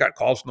I got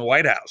calls from the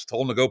White House,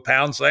 told them to go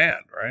pound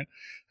sand, right?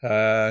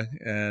 I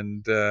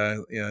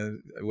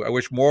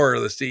wish more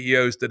of the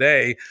CEOs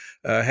today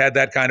had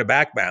that kind of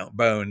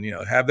backbone.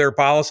 Have their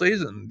policies,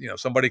 and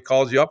somebody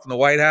calls you up from the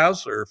White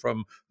House or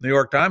from New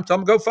York Times, tell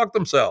them to go fuck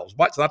themselves.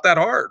 But it's not that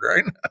hard,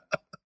 right?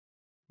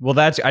 Well,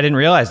 I didn't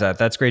realize that.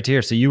 That's great to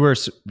hear. So you were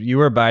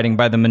abiding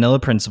by the Manila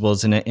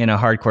principles in a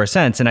hardcore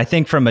sense, and I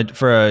think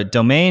for a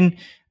domain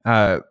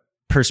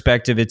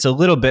perspective, it's a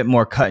little bit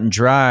more cut and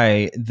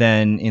dry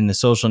than in the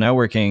social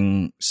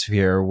networking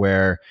sphere,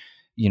 where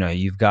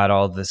you've got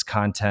all this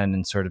content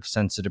and sort of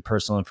sensitive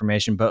personal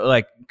information. But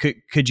like,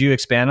 could you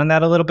expand on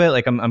that a little bit?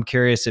 Like, I'm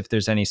curious if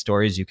there's any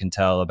stories you can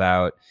tell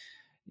about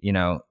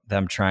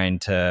them trying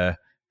to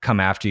come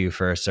after you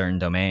for a certain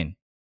domain.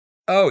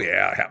 Oh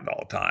yeah, it happened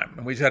all the time,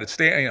 and we just had to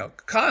stay,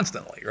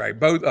 constantly, right?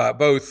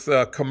 Both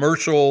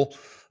commercial,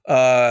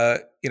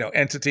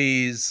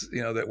 entities,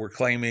 that were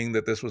claiming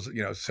that this was,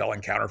 selling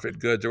counterfeit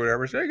goods or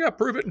whatever. So you got to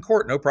prove it in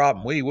court, no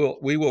problem. We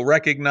will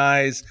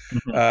recognize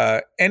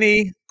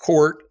any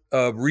court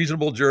of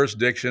reasonable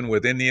jurisdiction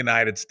within the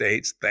United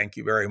States. Thank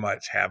you very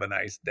much. Have a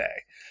nice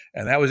day.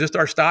 And that was just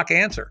our stock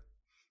answer,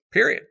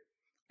 period.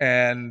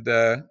 And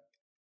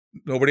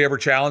nobody ever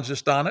challenged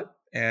us on it,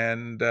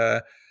 and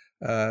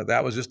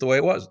that was just the way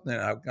it was.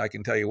 I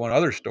can tell you one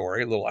other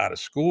story, a little out of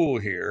school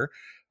here.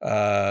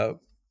 How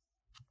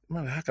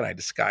can I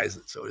disguise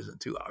it so it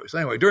isn't too obvious?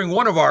 Anyway, during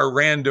one of our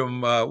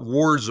random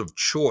wars of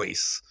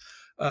choice,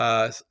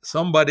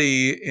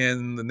 somebody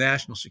in the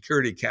National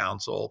Security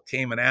Council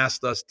came and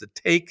asked us to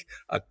take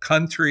a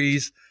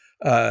country's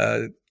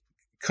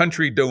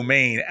country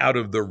domain out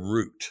of the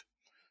root.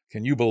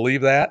 Can you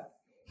believe that?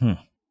 You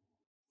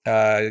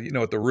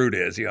know what the root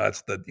is?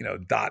 It's the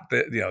dot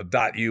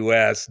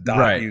 .us,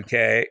 Right.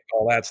 .uk,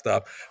 all that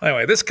stuff.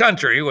 Anyway, this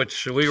country,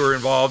 which we were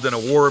involved in a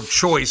war of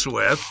choice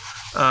with,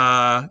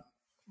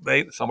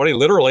 somebody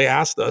literally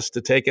asked us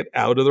to take it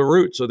out of the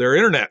root so their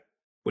internet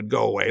would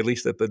go away, at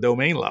least at the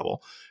domain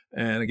level.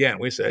 And again,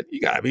 we said, you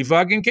gotta be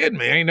fucking kidding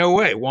me. Ain't no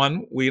way.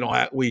 One, we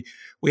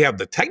have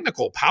the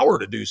technical power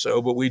to do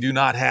so, but we do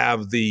not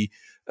have the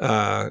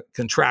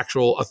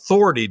contractual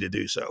authority to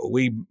do so.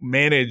 We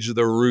manage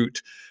the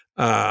root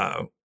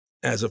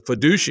as a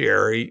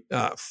fiduciary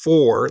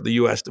for the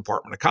U.S.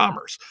 Department of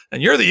Commerce.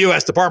 And you're the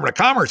U.S. Department of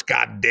Commerce,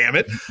 God damn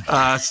it.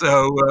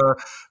 So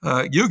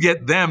you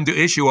get them to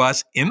issue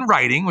us in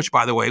writing, which,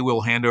 by the way,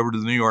 we'll hand over to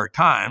the New York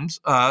Times,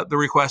 the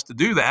request to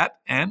do that,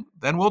 and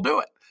then we'll do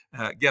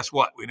it. Guess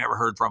what? We never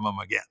heard from them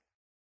again.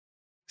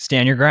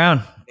 Stand your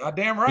ground.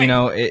 Goddamn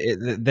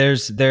right.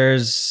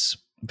 There's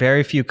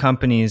very few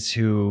companies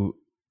who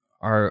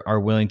are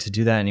willing to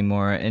do that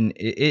anymore. And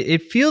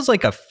it feels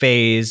like a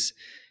phase.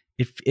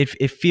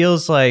 It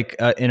feels like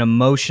an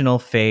emotional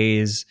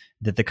phase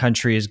that the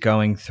country is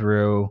going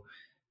through,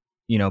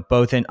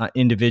 both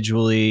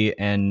individually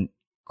and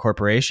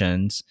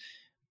corporations.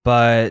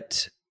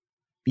 But,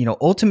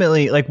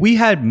 ultimately, like, we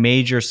had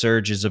major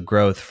surges of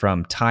growth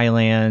from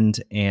Thailand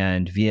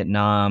and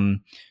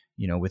Vietnam,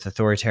 with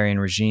authoritarian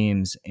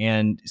regimes.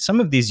 And some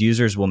of these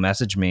users will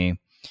message me,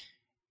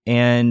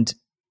 and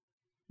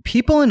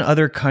people in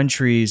other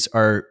countries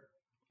are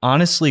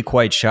honestly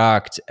quite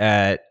shocked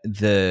at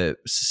the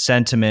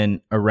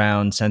sentiment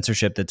around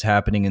censorship that's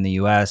happening in the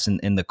US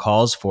and the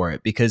calls for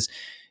it, because,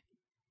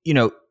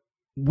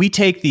 we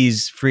take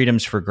these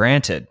freedoms for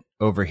granted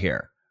over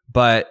here.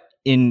 But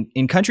in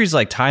countries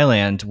like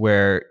Thailand,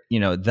 where,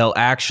 they'll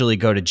actually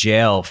go to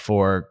jail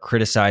for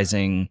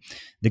criticizing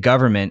the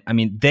government, I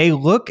mean, they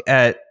look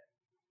at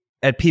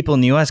people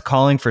in the US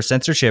calling for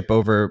censorship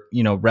over,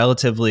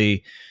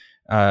 relatively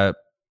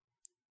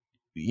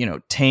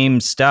tame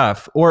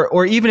stuff,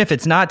 or even if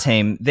it's not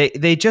tame, they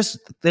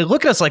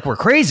look at us like we're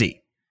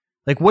crazy.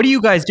 Like, what are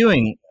you guys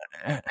doing?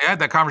 I had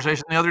that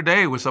conversation the other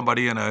day with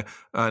somebody in a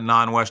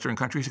non-Western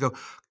country. He go,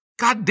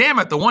 God damn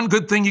it, the one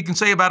good thing you can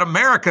say about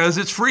America is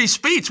it's free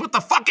speech. What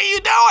the fuck are you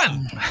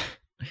doing?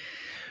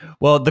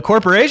 Well, the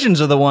corporations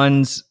are the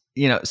ones,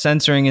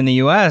 censoring in the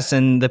US,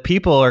 and the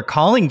people are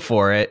calling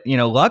for it.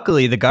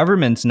 Luckily the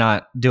government's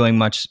not doing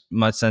much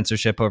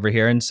censorship over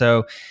here. And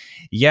so,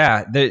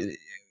 yeah,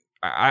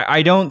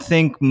 I don't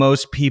think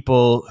most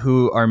people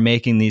who are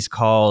making these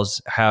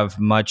calls have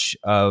much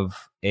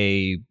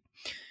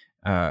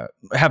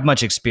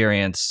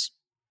experience,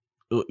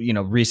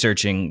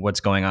 researching what's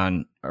going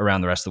on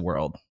around the rest of the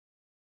world.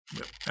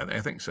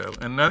 I think so.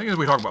 And I think, as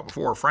we talked about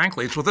before,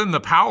 frankly, it's within the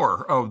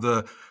power of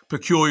the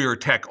peculiar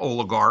tech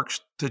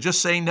oligarchs to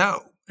just say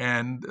no.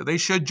 And they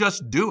should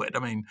just do it. I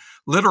mean,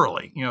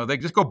 literally, they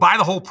just go buy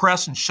the whole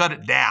press and shut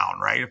it down,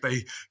 right? If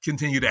they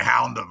continue to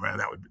hound them,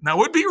 that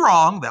would be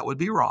wrong. That would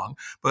be wrong.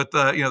 But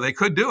they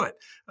could do it.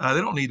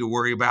 They don't need to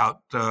worry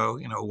about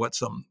what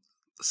some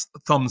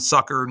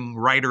thumbsucker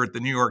writer at the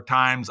New York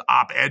Times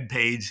op-ed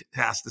page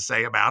has to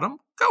say about them.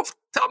 Go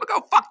tell them to go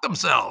fuck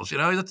themselves.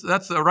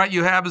 That's the right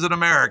you have as an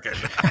American.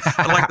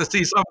 I'd like to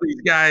see some of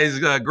these guys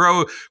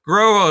grow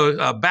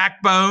a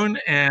backbone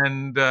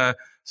and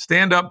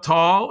stand up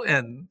tall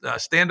and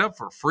stand up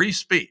for free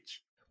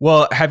speech.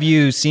 Well, have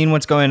you seen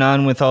what's going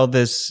on with all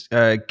this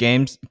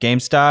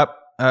GameStop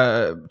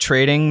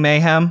trading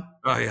mayhem?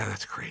 Oh yeah,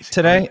 that's crazy.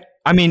 Today? Right?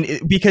 I mean,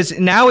 because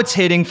now it's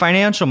hitting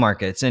financial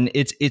markets, and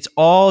it's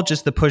all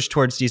just the push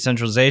towards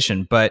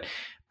decentralization. But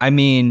I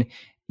mean,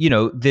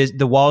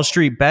 the Wall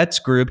Street Bets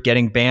group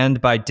getting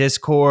banned by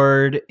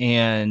Discord,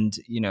 and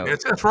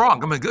it's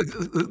wrong. I mean,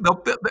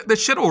 the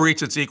shit will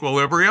reach its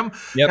equilibrium.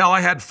 Yep. Hell, I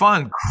had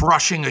fun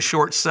crushing a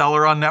short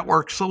seller on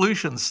Network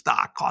Solutions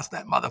stock. Cost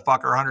that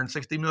motherfucker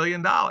 $160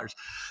 million.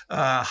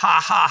 Ha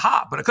ha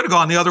ha! But it could have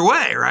gone the other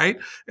way, right?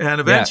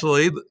 And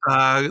eventually,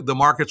 the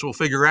markets will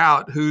figure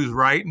out who's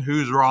right and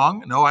who's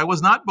wrong. No, I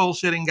was not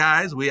bullshitting,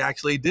 guys. We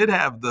actually did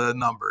have the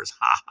numbers.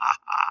 Ha ha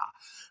ha!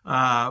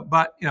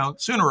 But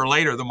sooner or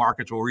later, the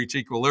markets will reach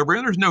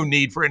equilibrium. There's no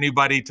need for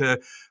anybody to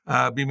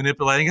be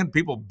manipulating it.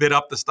 People bid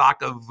up the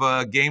stock of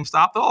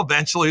GameStop. They'll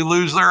eventually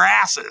lose their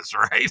asses,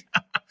 right?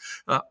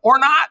 Or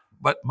not,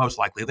 but most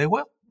likely they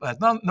will. But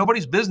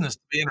nobody's business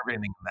to be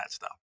intervening in that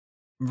stuff.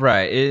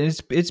 Right.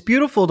 It's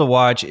beautiful to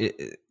watch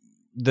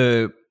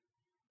the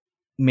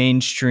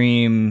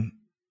mainstream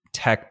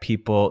tech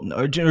people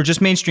or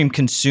just mainstream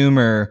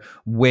consumer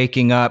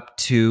waking up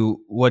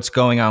to what's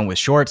going on with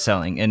short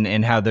selling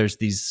and how there's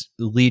these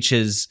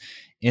leeches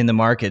in the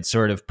market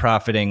sort of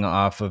profiting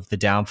off of the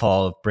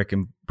downfall of brick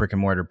and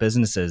mortar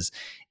businesses,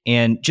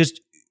 and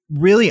just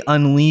really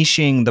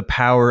unleashing the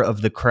power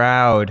of the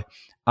crowd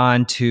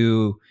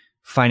onto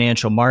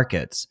financial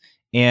markets.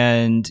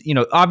 And,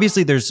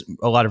 obviously there's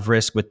a lot of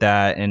risk with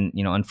that. And,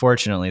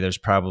 unfortunately there's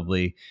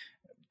probably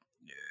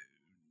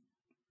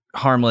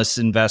harmless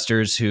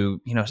investors who,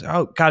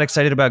 got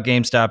excited about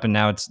GameStop and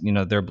now it's,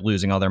 they're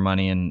losing all their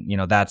money and,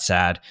 that's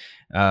sad.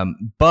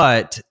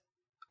 But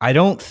I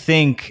don't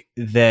think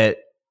that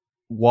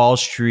Wall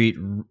Street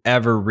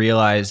ever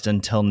realized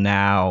until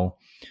now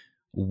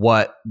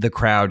what the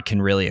crowd can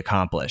really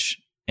accomplish.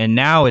 And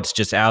now it's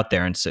just out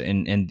there. And so,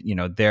 and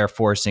they're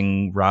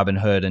forcing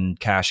Robinhood and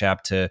Cash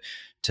App to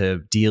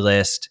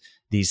delist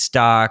these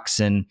stocks,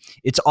 and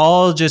it's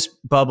all just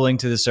bubbling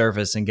to the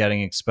surface and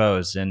getting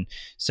exposed. And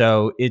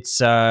so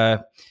it's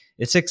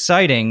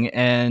exciting,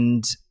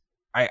 and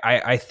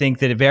I think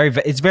that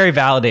it's very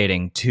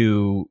validating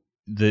to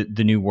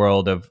the new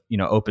world of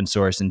open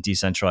source and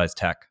decentralized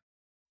tech.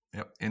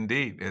 Yep,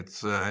 indeed.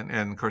 It's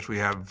and of course we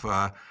have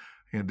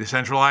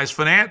decentralized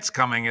finance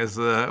coming it's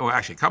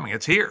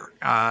here,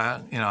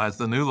 as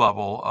the new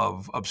level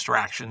of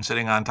abstraction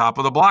sitting on top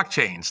of the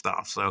blockchain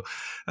stuff. So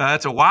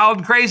it's a wild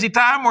and crazy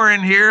time we're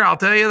in here, I'll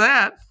tell you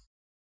that.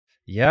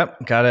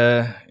 Yep,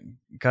 gotta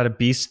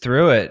beast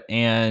through it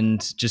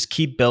and just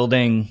keep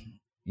building.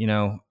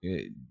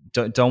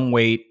 Don't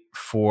wait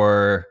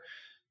for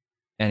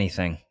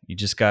anything. You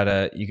just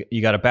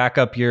gotta back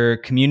up your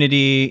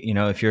community.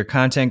 If you're a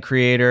content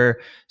creator,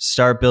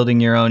 start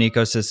building your own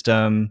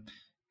ecosystem.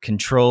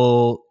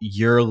 Control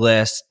your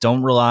list.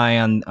 Don't rely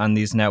on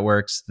these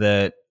networks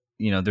that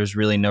there's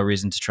really no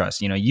reason to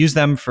trust. Use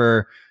them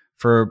for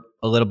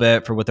a little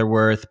bit for what they're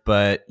worth,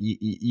 but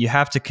you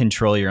have to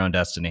control your own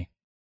destiny.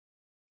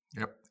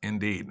 Yep,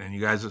 indeed. And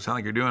you guys, it sound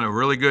like you're doing a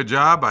really good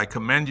job. I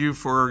commend you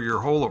for your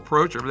whole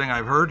approach. Everything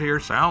I've heard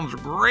here sounds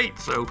great.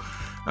 So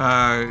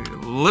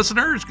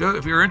listeners, go,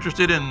 if you're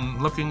interested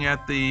in looking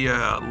at the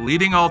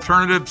leading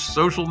alternative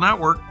social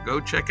network,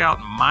 go check out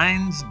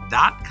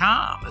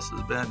minds.com. This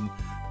has been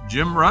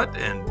Jim Rutt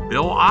and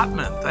Bill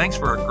Ottman. Thanks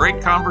for a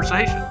great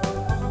conversation.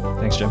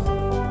 Thanks, Jim.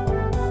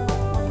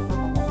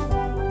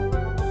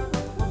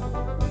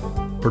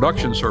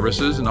 Production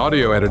services and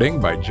audio editing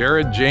by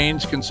Jared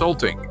Janes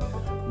Consulting.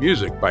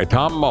 Music by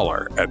Tom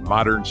Muller at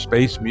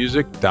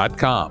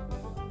modernspacemusic.com.